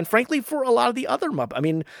movies. And frankly, for a lot of the other Muppets. I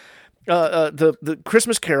mean, the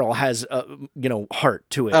Christmas Carol has heart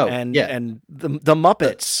to it, and the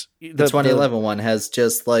Muppets, the 2011 one has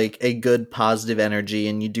just like a good positive energy,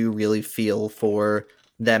 and you do really feel for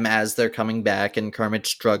them as they're coming back, and Kermit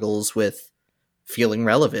struggles with feeling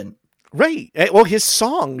relevant. Right. Well, his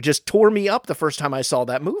song just tore me up the first time I saw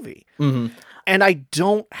that movie. Mm-hmm. And I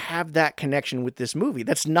don't have that connection with this movie.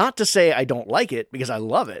 That's not to say I don't like it, because I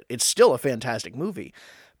love it. It's still a fantastic movie.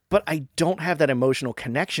 But I don't have that emotional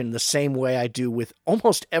connection the same way I do with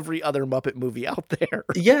almost every other Muppet movie out there.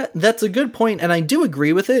 Yeah, that's a good point, and I do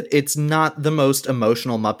agree with it. It's not the most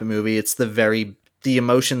emotional Muppet movie. It's the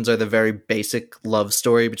emotions are the very basic love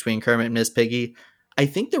story between Kermit and Miss Piggy. I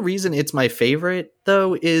think the reason it's my favorite,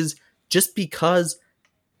 though, is just because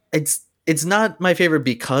it's not my favorite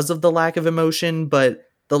because of the lack of emotion, but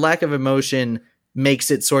the lack of emotion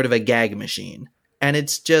makes it sort of a gag machine. And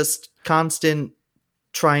it's just constant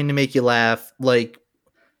trying to make you laugh, like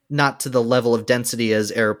not to the level of density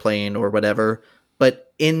as Airplane or whatever,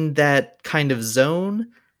 but in that kind of zone.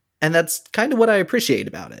 And that's kind of what I appreciate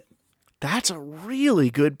about it. That's a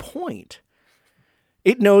really good point.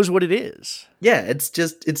 It knows what it is. Yeah, it's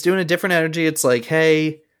doing a different energy. It's like,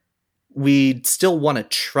 hey, we still want to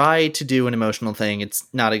try to do an emotional thing. It's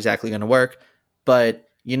not exactly going to work, but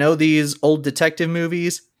these old detective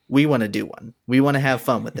movies, we want to do one. We want to have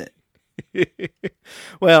fun with it.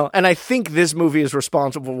 Well, and I think this movie is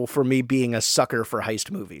responsible for me being a sucker for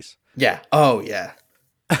heist movies. Yeah. Oh, yeah.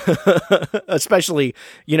 Especially,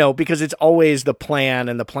 because it's always the plan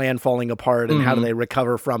and the plan falling apart and how do they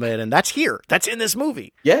recover from it. And that's here. That's in this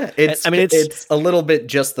movie. Yeah. It's a little bit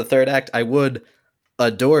just the third act. I would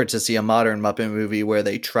adore to see a modern Muppet movie where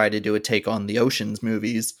they try to do a take on the Ocean's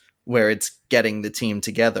movies, where it's getting the team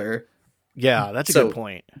together. Yeah, that's a good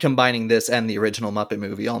point. Combining this and the original Muppet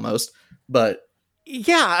movie almost. But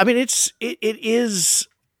yeah, I mean, it is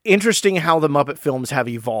interesting how the Muppet films have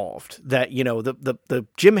evolved. That, the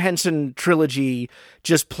Jim Henson trilogy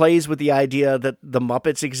just plays with the idea that the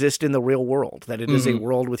Muppets exist in the real world, that it is a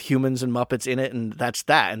world with humans and Muppets in it, and that's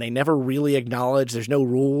that. And they never really acknowledge there's no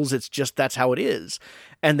rules. It's just that's how it is.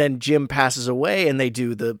 And then Jim passes away and they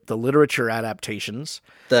do the literature adaptations.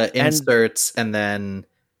 The inserts and then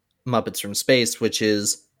Muppets from Space, which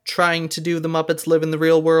is trying to do the Muppets live in the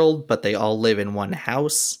real world, but they all live in one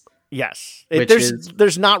house. Yes.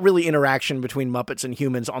 There's not really interaction between Muppets and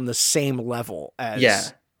humans on the same level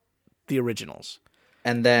as the originals.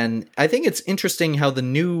 And then I think it's interesting how the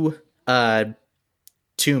new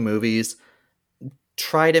 2 movies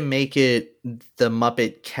try to make it the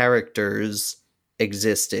Muppet characters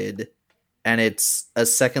existed, and it's a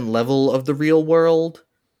second level of the real world,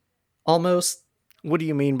 almost. What do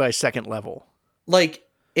you mean by second level? Like,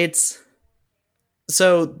 it's...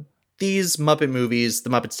 So... These Muppet movies, The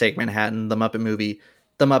Muppets Take Manhattan, the Muppet movie,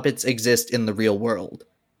 the Muppets exist in the real world.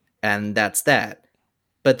 And that's that.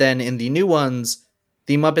 But then in the new ones,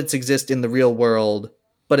 the Muppets exist in the real world,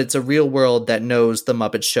 but it's a real world that knows the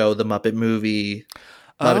Muppet Show, the Muppet movie,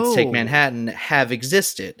 Muppets Take Manhattan have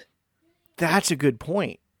existed. That's a good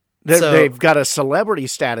point. They've got a celebrity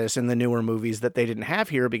status in the newer movies that they didn't have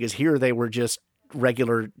here, because here they were just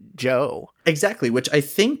regular Joe. Exactly, which I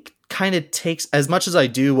think kind of takes, as much as I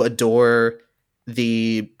do adore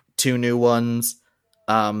the 2 new ones,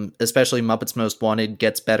 especially Muppets Most Wanted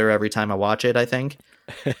gets better every time I watch it, I think.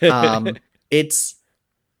 I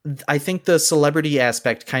think the celebrity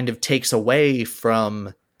aspect kind of takes away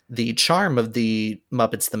from the charm of the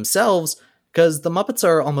Muppets themselves, because the Muppets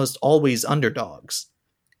are almost always underdogs.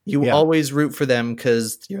 You always root for them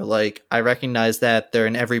because you're like, I recognize that they're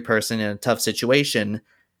in every person in a tough situation.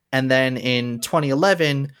 And then in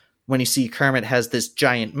 2011, when you see Kermit has this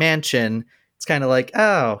giant mansion, it's kind of like,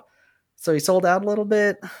 oh, so he sold out a little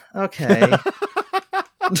bit? Okay.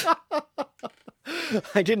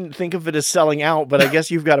 I didn't think of it as selling out, but I guess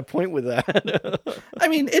you've got a point with that. I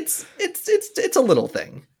mean, it's a little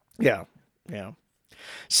thing. Yeah.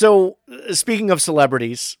 So, speaking of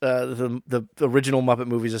celebrities, the original Muppet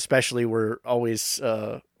movies especially were always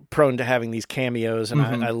prone to having these cameos, and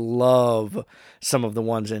I love some of the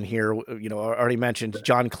ones in here. I already mentioned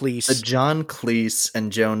John Cleese. The John Cleese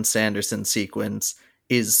and Joan Sanderson sequence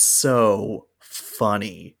is so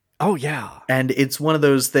funny. Oh, yeah. And it's one of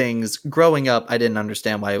those things, growing up, I didn't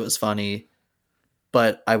understand why it was funny,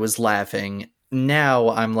 but I was laughing. Now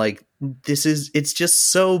I'm like, it's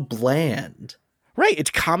just so bland. Right,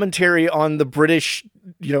 it's commentary on the British,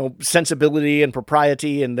 sensibility and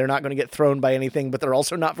propriety, and they're not going to get thrown by anything, but they're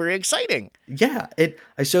also not very exciting. Yeah,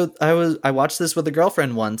 I watched this with a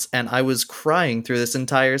girlfriend once, and I was crying through this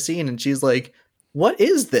entire scene, and she's like, "What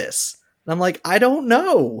is this?" And I'm like, "I don't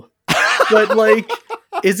know." But like,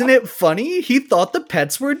 isn't it funny? He thought the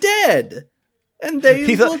pets were dead. And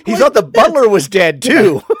he thought the butler was dead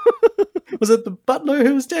too. Was it the butler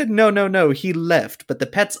who was dead? No. He left, but the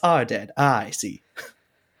pets are dead. I see.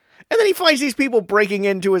 And then he finds these people breaking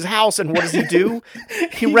into his house, and what does he do?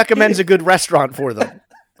 He recommends a good restaurant for them.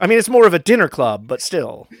 I mean, it's more of a dinner club, but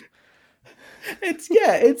still.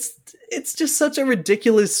 It's just such a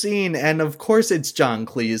ridiculous scene, and of course it's John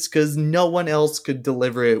Cleese, because no one else could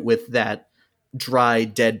deliver it with that dry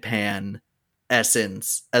deadpan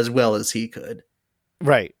essence as well as he could.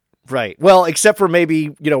 Right. Well, except for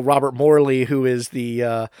maybe, Robert Morley, who is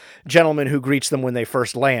the gentleman who greets them when they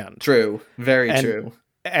first land. True. Very true.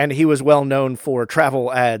 And he was well known for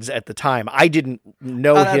travel ads at the time. I didn't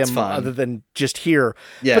know him other than just here.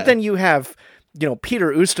 Yeah. But then you have,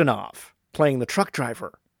 Peter Ustinov playing the truck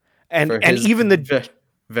driver. And even the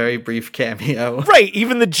very brief cameo. Right.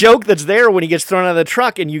 Even the joke that's there when he gets thrown out of the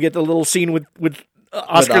truck and you get the little scene with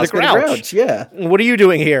Oscar the Grouch. Yeah. What are you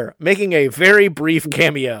doing here? Making a very brief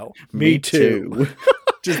cameo. Me too.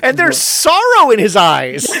 And there's sorrow in his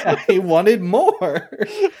eyes. Yeah, he wanted more.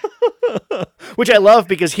 Which I love,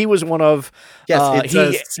 because he was one of... Yes,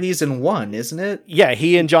 it's season 1, isn't it? Yeah,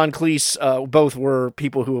 he and John Cleese both were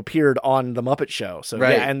people who appeared on The Muppet Show. So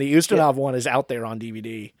right. Yeah, and the Ustinov one is out there on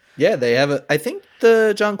DVD. Yeah, they have I think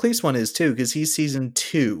the John Cleese one is too, because he's season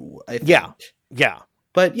 2, I think. Yeah.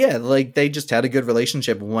 But yeah, like, they just had a good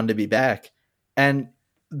relationship and wanted to be back. And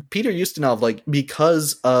Peter Ustinov, like,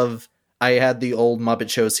 because of I had the old Muppet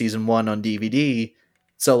Show season 1 on DVD,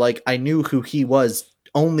 so like I knew who he was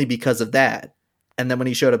only because of that. And then when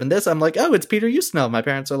he showed up in this, I'm like, oh, it's Peter Ustinov. My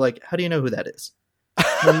parents are like, how do you know who that is?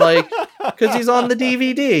 And I'm like, because he's on the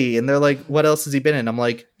DVD. And they're like, what else has he been in? I'm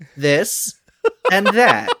like, this and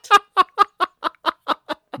that.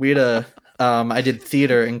 We had I did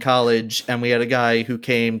theater in college, and we had a guy who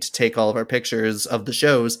came to take all of our pictures of the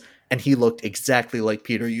shows, and he looked exactly like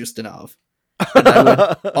Peter Ustinov. And I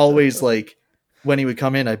would always, like, when he would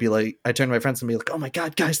come in, I'd turn to my friends and be like, oh my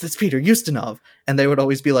God, guys, that's Peter Ustinov. And they would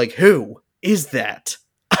always be like, who is that?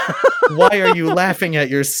 Why are you laughing at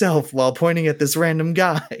yourself while pointing at this random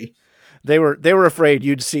guy? They were afraid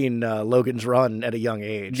you'd seen Logan's Run at a young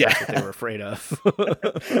age. Yeah. That's what they were afraid of.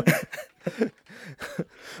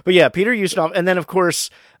 But yeah, Peter Ustinov, and then of course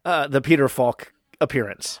the Peter Falk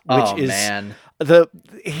appearance, which is man.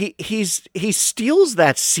 he steals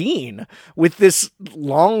that scene with this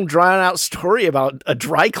long drawn out story about a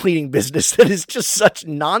dry cleaning business that is just such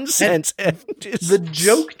nonsense, and the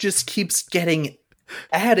joke just keeps getting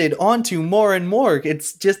added onto more and more.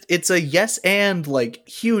 It's a yes and like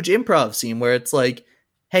huge improv scene where it's like,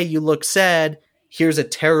 hey, you look sad, here's a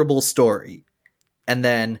terrible story, and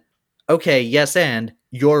then okay, yes, and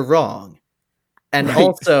you're wrong. And right.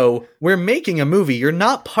 Also, we're making a movie. You're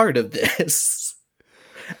not part of this.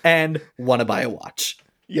 And want to buy a watch.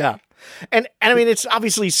 Yeah. And I mean, it's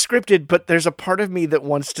obviously scripted, but there's a part of me that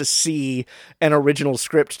wants to see an original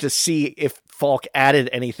script to see if Falk added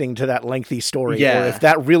anything to that lengthy story. Yeah. Or if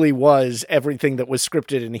that really was everything that was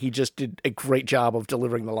scripted and he just did a great job of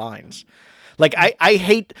delivering the lines. Like,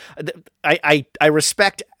 I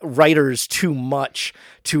respect writers too much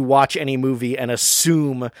to watch any movie and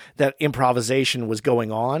assume that improvisation was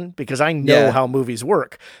going on, because I know how movies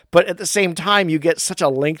work. But at the same time, you get such a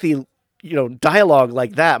lengthy, dialogue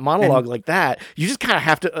like that, monologue like that. You just kind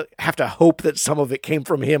of have to hope that some of it came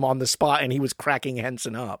from him on the spot and he was cracking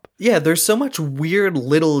Henson up. Yeah, there's so much weird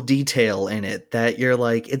little detail in it that you're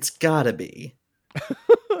like, it's gotta be.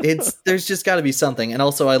 There's just got to be something. And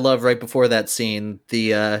also I love right before that scene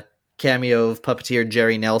the cameo of puppeteer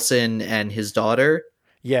Jerry Nelson and his daughter.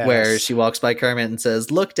 Yes. Where she walks by Kermit and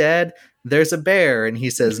says, look, Dad, there's a bear. And he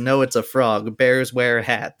says, no, it's a frog. Bears wear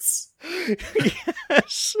hats.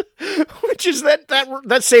 Yes. Which is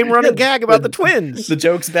that same running gag about the twins. The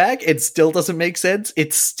joke's back. It still doesn't make sense.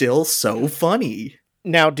 It's still so funny.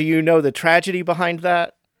 Now, do you know the tragedy behind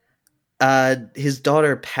that? His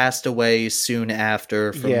daughter passed away soon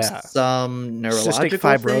after from some neurological cystic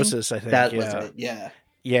fibrosis, thing. I think. That was it. Yeah.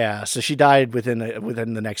 Yeah. So she died within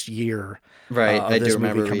the next year. Right. I do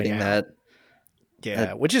remember reading that.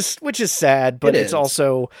 Yeah, which is sad, but it's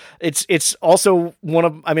also one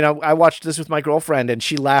of, I mean, I watched this with my girlfriend and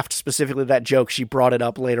she laughed specifically at that joke. She brought it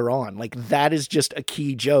up later on. Like, that is just a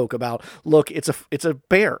key joke about, look, it's a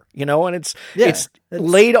bear, and it's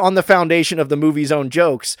laid on the foundation of the movie's own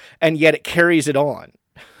jokes, and yet it carries it on.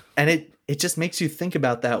 And it just makes you think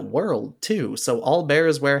about that world too. So all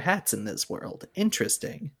bears wear hats in this world.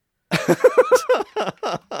 Interesting.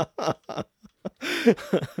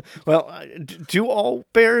 Well, do all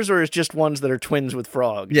bears, or is just ones that are twins with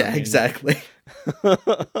frogs? Yeah, exactly.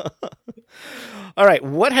 All right,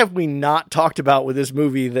 what have we not talked about with this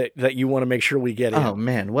movie that you want to make sure we get in? Oh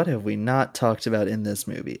man, what have we not talked about in this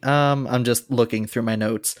movie? I'm just looking through my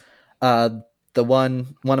notes. The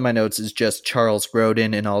one of my notes is just Charles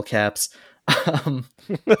Grodin in all caps.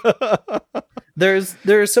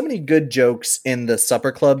 There are so many good jokes in the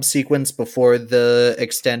supper club sequence before the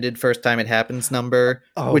extended First Time It Happens number,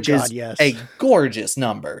 which is a gorgeous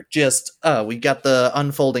number. Just, we got the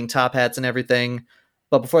unfolding top hats and everything.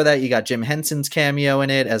 But before that, you got Jim Henson's cameo in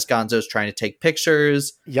it as Gonzo's trying to take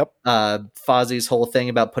pictures. Yep. Fozzie's whole thing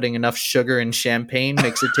about putting enough sugar in champagne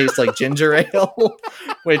makes it taste like ginger ale,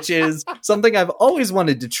 which is something I've always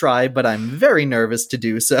wanted to try, but I'm very nervous to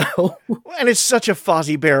do so. And it's such a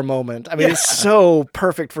Fozzie Bear moment. I mean, it's so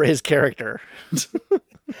perfect for his character.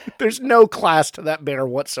 There's no class to that bear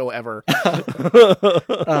whatsoever.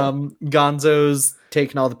 Gonzo's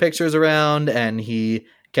taking all the pictures around, and he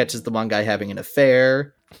catches the one guy having an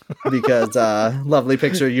affair because lovely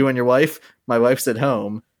picture of you and your wife. My wife's at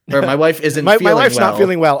home, or my wife isn't feeling well. My wife's not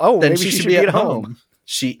feeling well. Oh, then maybe she should be at home.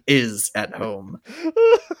 She is at home.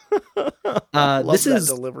 Love that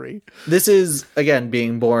delivery. This is, again,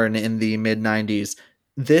 being born in the mid-90s.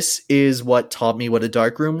 This is what taught me what a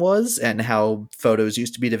darkroom was and how photos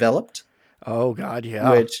used to be developed. Oh, God,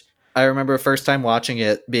 yeah. Which I remember first time watching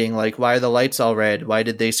it being like, why are the lights all red? Why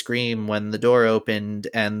did they scream when the door opened?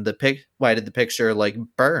 And why did the picture like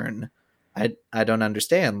burn? I don't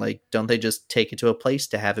understand. Like, don't they just take it to a place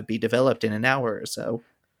to have it be developed in an hour or so?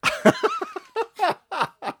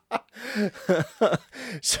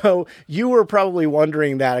 So you were probably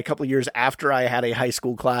wondering that a couple of years after I had a high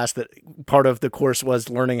school class that part of the course was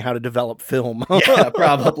learning how to develop film. Yeah,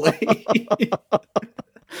 probably.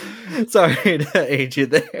 Sorry to age you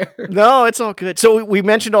there. No, it's all good. So we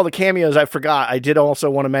mentioned all the cameos. I forgot. I did also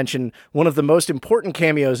want to mention one of the most important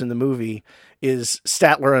cameos in the movie is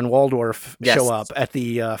Statler and Waldorf show up at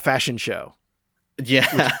the fashion show.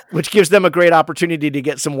 Yeah. Which gives them a great opportunity to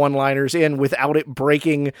get some one-liners in without it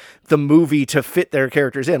breaking the movie to fit their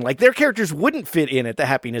characters in. Like, their characters wouldn't fit in at the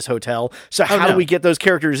Happiness Hotel. So how do we get those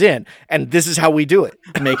characters in? And this is how we do it.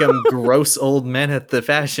 Make them gross old men at the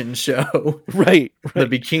fashion show. Right. The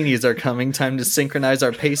bikinis are coming. Time to synchronize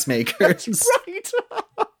our pacemakers. Right.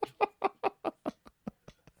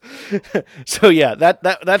 So yeah,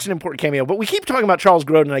 that's an important cameo. But we keep talking about Charles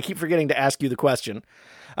Grodin, and I keep forgetting to ask you the question.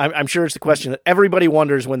 I'm sure it's the question that everybody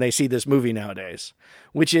wonders when they see this movie nowadays,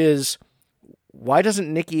 which is, why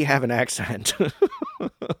doesn't Nicky have an accent?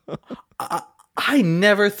 I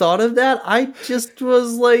never thought of that. I just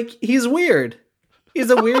was like, he's weird. He's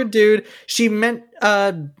a weird dude.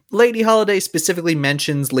 Lady Holiday specifically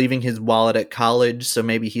mentions leaving his wallet at college, so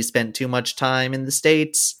maybe he spent too much time in the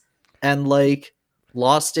States and like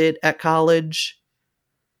lost it at college.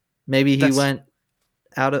 Maybe he went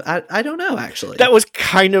out of I don't know, actually. That was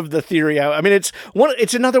kind of the theory. I mean,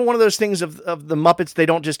 it's another one of those things of the Muppets.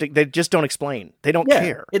 They just don't explain. They don't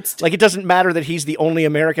care. It's like, it doesn't matter that he's the only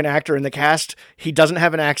American actor in the cast. He doesn't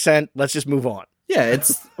have an accent. Let's just move on. Yeah,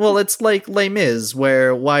 it's like Les Mis,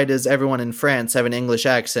 where why does everyone in France have an English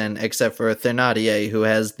accent except for Thénardier, who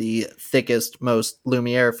has the thickest, most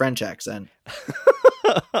Lumiere French accent?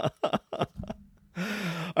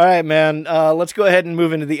 All right, man. Let's go ahead and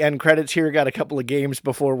move into the end credits here. Got a couple of games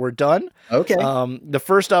before we're done. Okay. The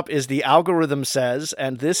first up is The Algorithm Says,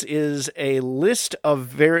 and this is a list of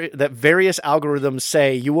various algorithms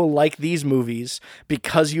say you will like these movies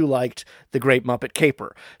because you liked The Great Muppet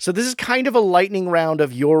Caper. So this is kind of a lightning round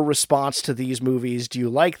of your response to these movies. Do you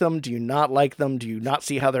like them? Do you not like them? Do you not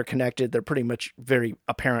see how they're connected? They're pretty much very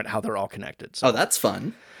apparent how they're all connected. So. Oh, that's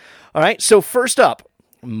fun. All right. So first up,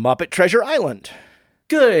 Muppet Treasure Island.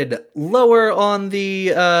 Good. Lower on the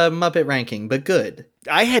Muppet ranking, but good.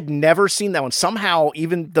 I had never seen that one. Somehow,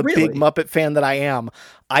 even the big Muppet fan that I am,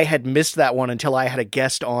 I had missed that one until I had a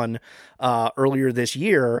guest on earlier this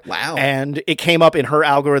year. Wow. And it came up in her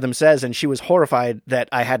Algorithm Says, and she was horrified that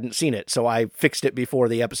I hadn't seen it. So I fixed it before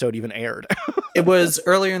the episode even aired. It was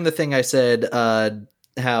earlier in the thing I said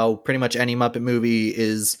how pretty much any Muppet movie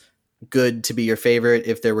is good to be your favorite.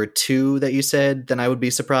 If there were two that you said, then I would be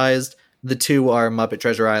surprised. The two are Muppet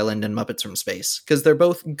Treasure Island and Muppets from Space, because they're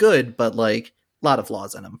both good, but like a lot of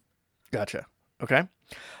flaws in them. Gotcha. Okay.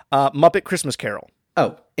 Muppet Christmas Carol.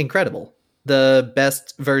 Oh, incredible. The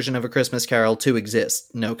best version of A Christmas Carol to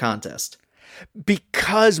exist. No contest.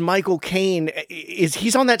 Because Michael Caine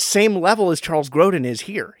he's on that same level as Charles Grodin is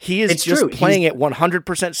here. He is playing it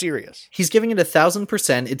 100% serious. He's giving it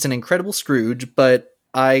 1,000%. It's an incredible Scrooge, but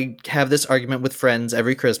I have this argument with friends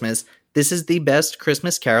every Christmas. This is the best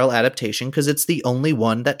Christmas Carol adaptation because it's the only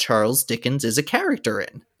one that Charles Dickens is a character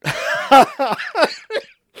in. I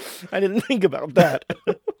didn't think about that.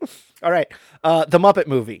 All right. The Muppet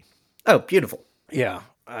Movie. Oh, beautiful. Yeah.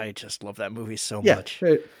 I just love that movie so much.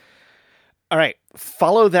 Right. All right.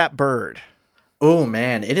 Follow That Bird. Oh,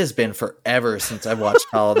 man. It has been forever since I've watched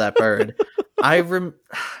Follow That Bird. I'm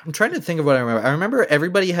trying to think of what I remember. I remember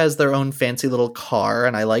everybody has their own fancy little car,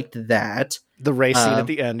 and I liked that. The race scene at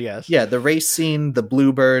the end, yes. Yeah, the race scene, the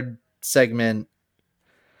Bluebird segment.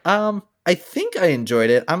 I think I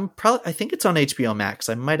enjoyed it. I think it's on HBO Max.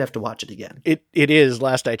 I might have to watch it again. It is,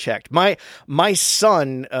 last I checked. My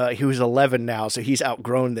son, who's 11 now, so he's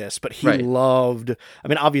outgrown this, but he loved, I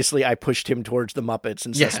mean, obviously I pushed him towards the Muppets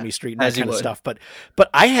and Sesame Street and that kind of stuff, but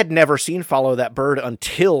I had never seen Follow That Bird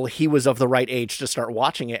until he was of the right age to start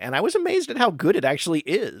watching it, and I was amazed at how good it actually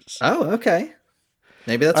is. Oh, okay.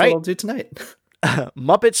 Maybe that's what I'll do tonight.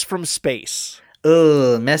 Muppets from Space.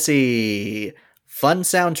 Ugh, messy. Fun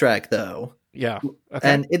soundtrack, though. Yeah. Okay.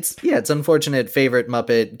 And it's unfortunate Favorite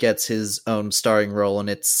Muppet gets his own starring role, and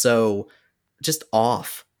it's so just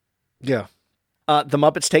off. Yeah. The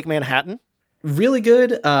Muppets Take Manhattan. Really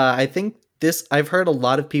good. I think I've heard a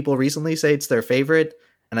lot of people recently say it's their favorite,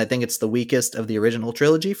 and I think it's the weakest of the original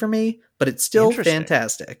trilogy for me, but it's still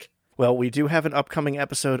fantastic. Well, we do have an upcoming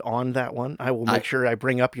episode on that one. I will make sure I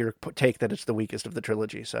bring up your take that it's the weakest of the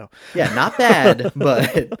trilogy. So yeah, not bad,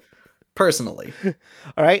 but personally.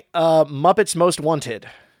 All right. Muppets Most Wanted.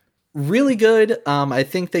 Really good. I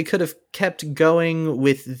think they could have kept going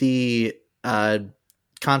with the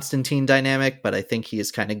Constantine dynamic, but I think he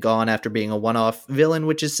is kind of gone after being a one-off villain,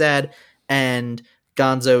 which is sad. And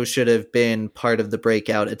Gonzo should have been part of the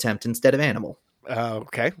breakout attempt instead of Animal.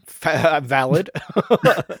 Okay. Valid.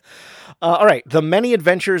 All right. The Many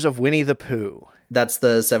Adventures of Winnie the Pooh. That's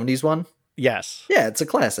the 70s one? Yes. Yeah, it's a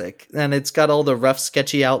classic. And it's got all the rough,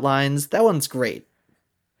 sketchy outlines. That one's great.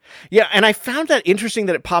 Yeah, and I found that interesting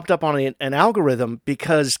that it popped up on an algorithm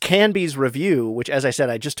because Canby's review, which, as I said,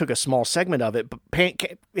 I just took a small segment of it, but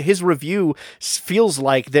his review feels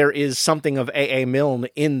like there is something of A.A. Milne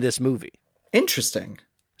in this movie. Interesting.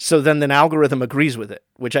 So then an algorithm agrees with it,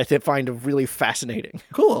 which I find really fascinating.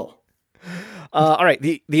 Cool. All right,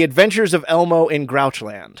 the Adventures of Elmo in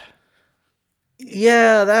Grouchland.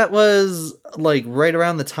 Yeah, that was like right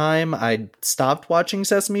around the time I stopped watching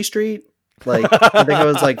Sesame Street. Like, I think I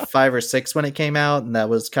was like 5 or 6 when it came out, and that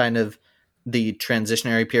was kind of the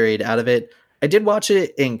transitionary period out of it. I did watch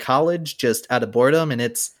it in college just out of boredom, and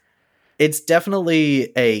it's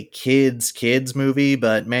definitely a kids movie,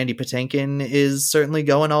 but Mandy Patinkin is certainly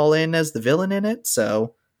going all in as the villain in it,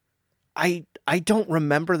 so... I don't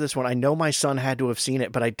remember this one. I know my son had to have seen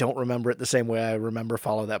it, but I don't remember it the same way I remember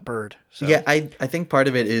Follow That Bird. So. Yeah, I think part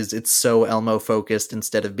of it is it's so Elmo focused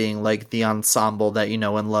instead of being like the ensemble that you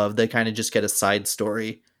know and love. They kind of just get a side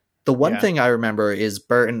story. The one thing I remember is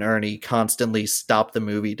Bert and Ernie constantly stop the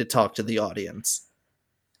movie to talk to the audience.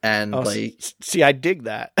 And see, I dig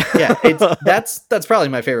that. Yeah, that's probably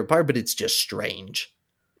my favorite part, but it's just strange.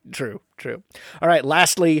 True. All right,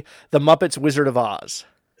 lastly, The Muppets Wizard of Oz.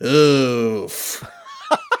 Oof.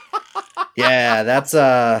 Yeah, that's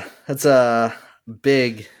a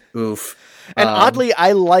big oof. And oddly,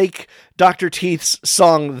 I like Dr. Teeth's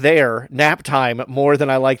song there, Nap Time, more than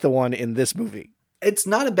I like the one in this movie. It's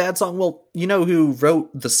not a bad song. Well, you know who wrote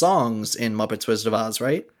the songs in Muppets Wizard of Oz,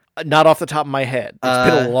 right? Not off the top of my head. It's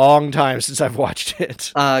been a long time since I've watched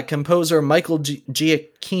it. Composer Michael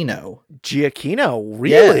Giacchino. Giacchino?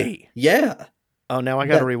 Really? Yeah. Oh, now I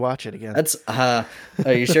got to rewatch it again. That's. Are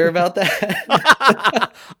you sure about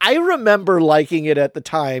that? I remember liking it at the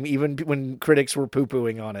time, even when critics were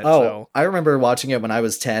poo-pooing on it. Oh, so. I remember watching it when I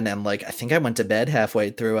was 10, and like I think I went to bed halfway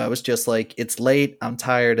through. I was just like, it's late, I'm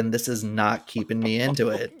tired, and this is not keeping me into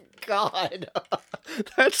it. God,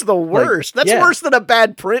 that's the worst. That's worse than a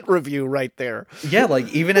bad print review right there. Yeah,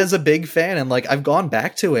 like even as a big fan, and like I've gone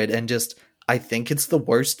back to it, and just I think it's the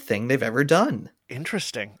worst thing they've ever done.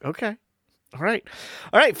 Interesting. Okay. All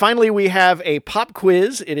right. Finally, we have a pop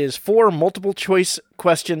quiz. It is 4 multiple choice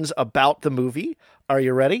questions about the movie. Are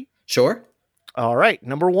you ready? Sure. All right.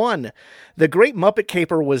 Number 1. The Great Muppet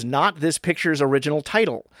Caper was not this picture's original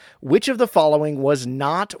title. Which of the following was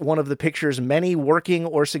not one of the picture's many working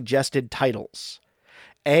or suggested titles?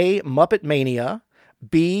 A. Muppet Mania.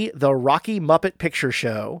 B. The Rocky Muppet Picture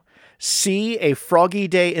Show. C. A Froggy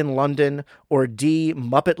Day in London. Or D.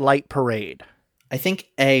 Muppet Light Parade. I think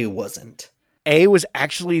A wasn't. A was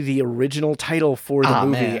actually the original title for the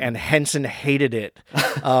movie, man. and Henson hated it.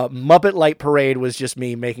 Muppet Light Parade was just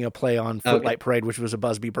me making a play on Footlight Parade, which was a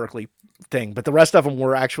Busby Berkeley thing. But the rest of them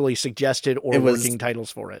were actually suggested or working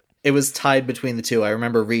titles for it. It was tied between the two. I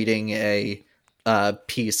remember reading a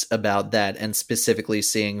piece about that and specifically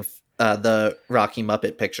seeing the Rocky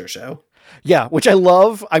Muppet Picture Show. Yeah, which I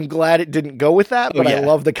love. I'm glad it didn't go with that, but I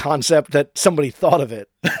love the concept that somebody thought of it.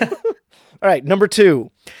 All right, number 2.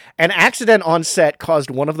 An accident on set caused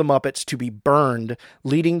one of the Muppets to be burned,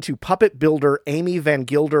 leading to puppet builder Amy Van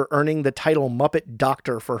Gilder earning the title Muppet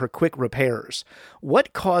Doctor for her quick repairs.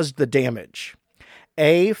 What caused the damage?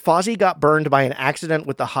 A. Fozzie got burned by an accident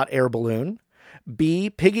with the hot air balloon. B.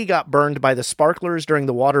 Piggy got burned by the sparklers during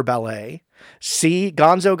the water ballet. C.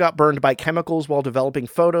 Gonzo got burned by chemicals while developing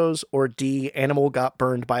photos. Or D. Animal got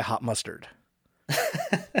burned by hot mustard.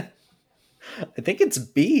 I think it's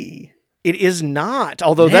B. It is not,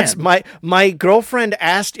 although that's my girlfriend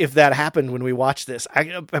asked if that happened when we watched this.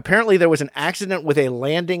 Apparently there was an accident with a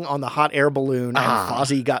landing on the hot air balloon and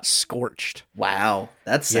Fozzie got scorched. Wow,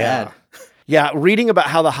 that's sad. Yeah, reading about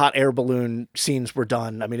how the hot air balloon scenes were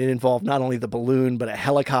done. I mean, it involved not only the balloon, but a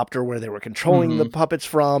helicopter where they were controlling the puppets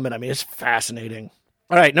from. And I mean, it's fascinating.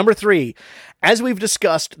 All right, number 3. As we've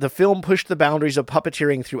discussed, the film pushed the boundaries of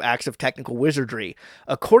puppeteering through acts of technical wizardry.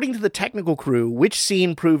 According to the technical crew, which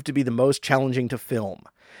scene proved to be the most challenging to film?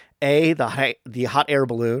 A, the hot air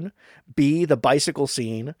balloon. B, the bicycle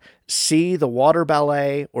scene. C, the water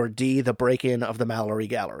ballet. Or D, the break-in of the Mallory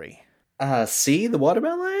Gallery. C, the water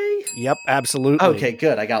ballet? Yep, absolutely. Okay,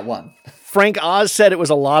 good. I got one. Frank Oz said it was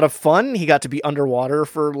a lot of fun. He got to be underwater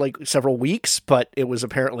for like several weeks, but it was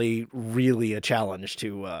apparently really a challenge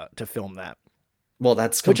to film that. Well,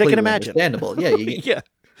 that's which I completely can imagine. Understandable. Yeah, yeah.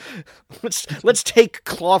 Let's take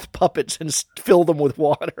cloth puppets and fill them with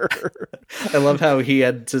water. I love how he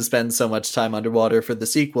had to spend so much time underwater for the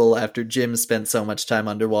sequel after Jim spent so much time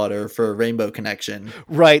underwater for Rainbow Connection.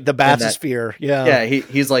 Right, the bathysphere. Yeah,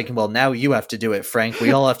 he's like, well, now you have to do it, Frank.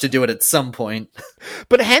 We all have to do it at some point.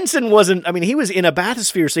 But Henson wasn't, I mean, he was in a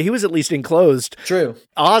bathysphere, so he was at least enclosed. True.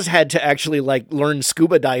 Oz had to actually like learn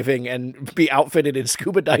scuba diving and be outfitted in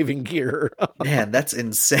scuba diving gear. Man, that's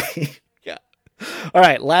insane. All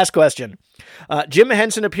right, last question. Jim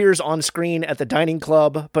Henson appears on screen at the Dining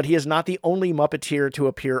Club, but he is not the only Muppeteer to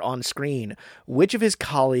appear on screen. Which of his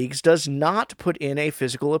colleagues does not put in a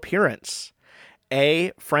physical appearance?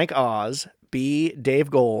 A. Frank Oz, B. Dave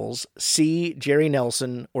Goelz, C. Jerry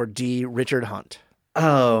Nelson, or D. Richard Hunt?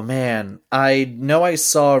 Oh, man. I know I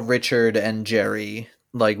saw Richard and Jerry.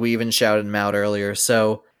 Like, we even shouted him out earlier,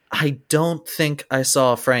 so I don't think I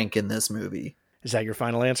saw Frank in this movie. Is that your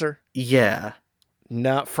final answer? Yeah.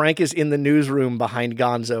 No, Frank is in the newsroom behind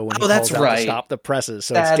Gonzo when he calls out to stop the presses.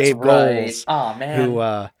 So that's it's Dave Goelz, oh,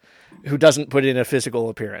 man. who doesn't put in a physical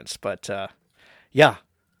appearance. But yeah,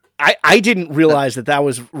 I didn't realize that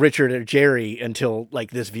was Richard or Jerry until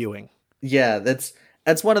like this viewing. Yeah, that's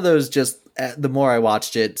one of those. Just the more I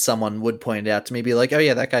watched it, someone would point it out to me, be like, "Oh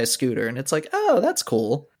yeah, that guy's Scooter," and it's like, "Oh, that's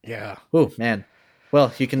cool." Yeah. Oh man.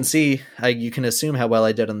 Well, you can see, you can assume how well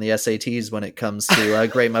I did on the SATs when it comes to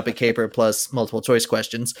Great Muppet Caper plus multiple choice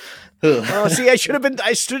questions. Oh, see, I should have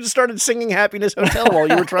started singing Happiness Hotel while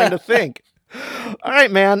you were trying to think. All right,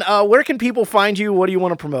 man. Where can people find you? What do you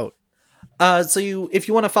want to promote? If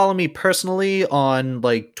you want to follow me personally on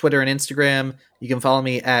like Twitter and Instagram, you can follow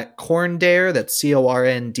me at Corndair. That's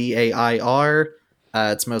Corndair.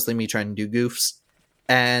 It's mostly me trying to do goofs.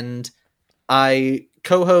 And I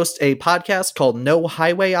co-host a podcast called No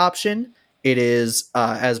Highway Option. It is,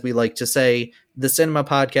 as we like to say, the cinema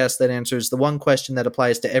podcast that answers the one question that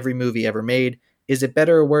applies to every movie ever made. Is it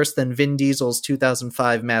better or worse than Vin Diesel's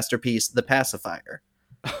 2005 masterpiece, The Pacifier?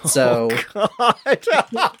 So,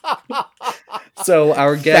 so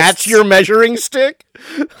our guests... That's your measuring stick?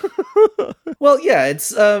 Well, yeah,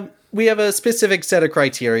 it's... we have a specific set of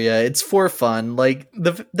criteria. It's for fun. Like,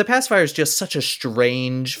 The Pacifier is just such a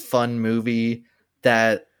strange, fun movie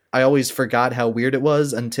that I always forgot how weird it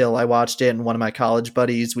was until I watched it, and one of my college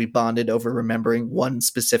buddies, we bonded over remembering one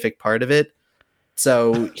specific part of it.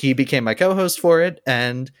 So he became my co-host for it,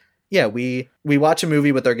 and yeah, we watch a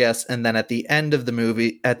movie with our guests, and then at the end of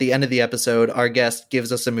the episode, our guest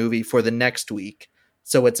gives us a movie for the next week.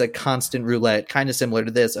 So it's a constant roulette, kind of similar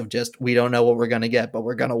to this, of just, we don't know what we're going to get, but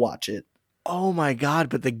we're going to watch it. Oh my God,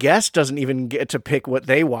 but the guest doesn't even get to pick what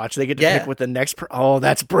they watch. They get to pick what the next... Oh,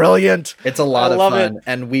 that's brilliant. It's a lot of fun.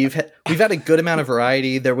 And we've had a good amount of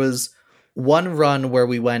variety. There was one run where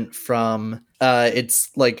we went from... it's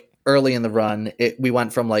like early in the run. We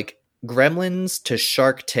went from like Gremlins to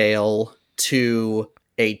Shark Tale to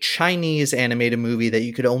a Chinese animated movie that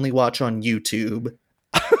you could only watch on YouTube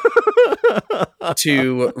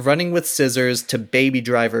to Running with Scissors to Baby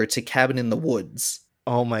Driver to Cabin in the Woods.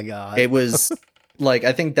 Oh my God. It was like,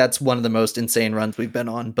 I think that's one of the most insane runs we've been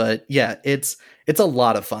on, but yeah, it's a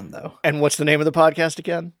lot of fun though. And what's the name of the podcast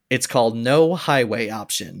again? It's called No Highway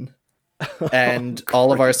Option. And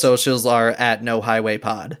all of our socials are at No Highway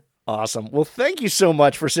Pod. Awesome. Well, thank you so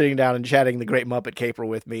much for sitting down and chatting the Great Muppet Caper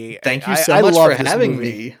with me. Thank you so much for having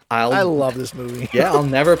me. I love this movie. Yeah, I'll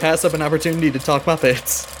never pass up an opportunity to talk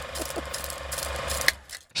Muppets.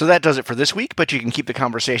 So that does it for this week, but you can keep the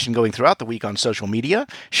conversation going throughout the week on social media.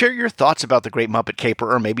 Share your thoughts about the Great Muppet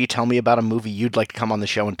Caper, or maybe tell me about a movie you'd like to come on the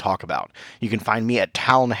show and talk about. You can find me at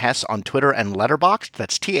Talon Hess on Twitter and Letterboxd,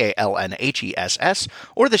 that's TALNHESS,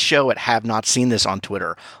 or the show at Have Not Seen This on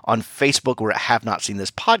Twitter. On Facebook, we're at Have Not Seen This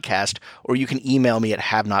Podcast, or you can email me at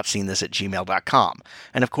havenotseenthis@gmail.com.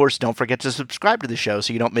 And of course, don't forget to subscribe to the show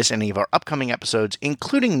so you don't miss any of our upcoming episodes,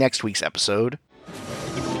 including next week's episode.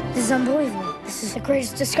 This is unbelievable. This is the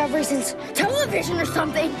greatest discovery since television or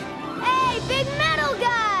something. Hey, big metal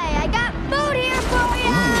guy! I got food here for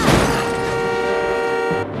you!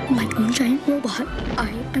 My own giant robot. I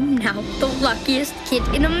am now the luckiest kid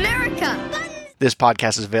in America. This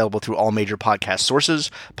podcast is available through all major podcast sources.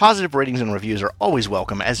 Positive ratings and reviews are always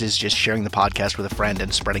welcome, as is just sharing the podcast with a friend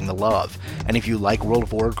and spreading the love. And if you like World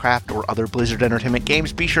of Warcraft or other Blizzard Entertainment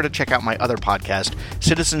games, be sure to check out my other podcast,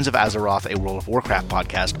 Citizens of Azeroth, a World of Warcraft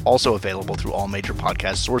podcast, also available through all major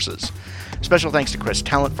podcast sources. Special thanks to Chris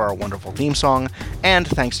Talent for our wonderful theme song, and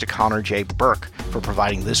thanks to Connor J. Burke for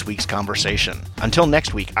providing this week's conversation. Until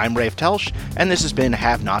next week, I'm Rafe Telsch, and this has been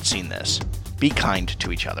Have Not Seen This. Be kind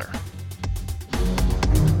to each other.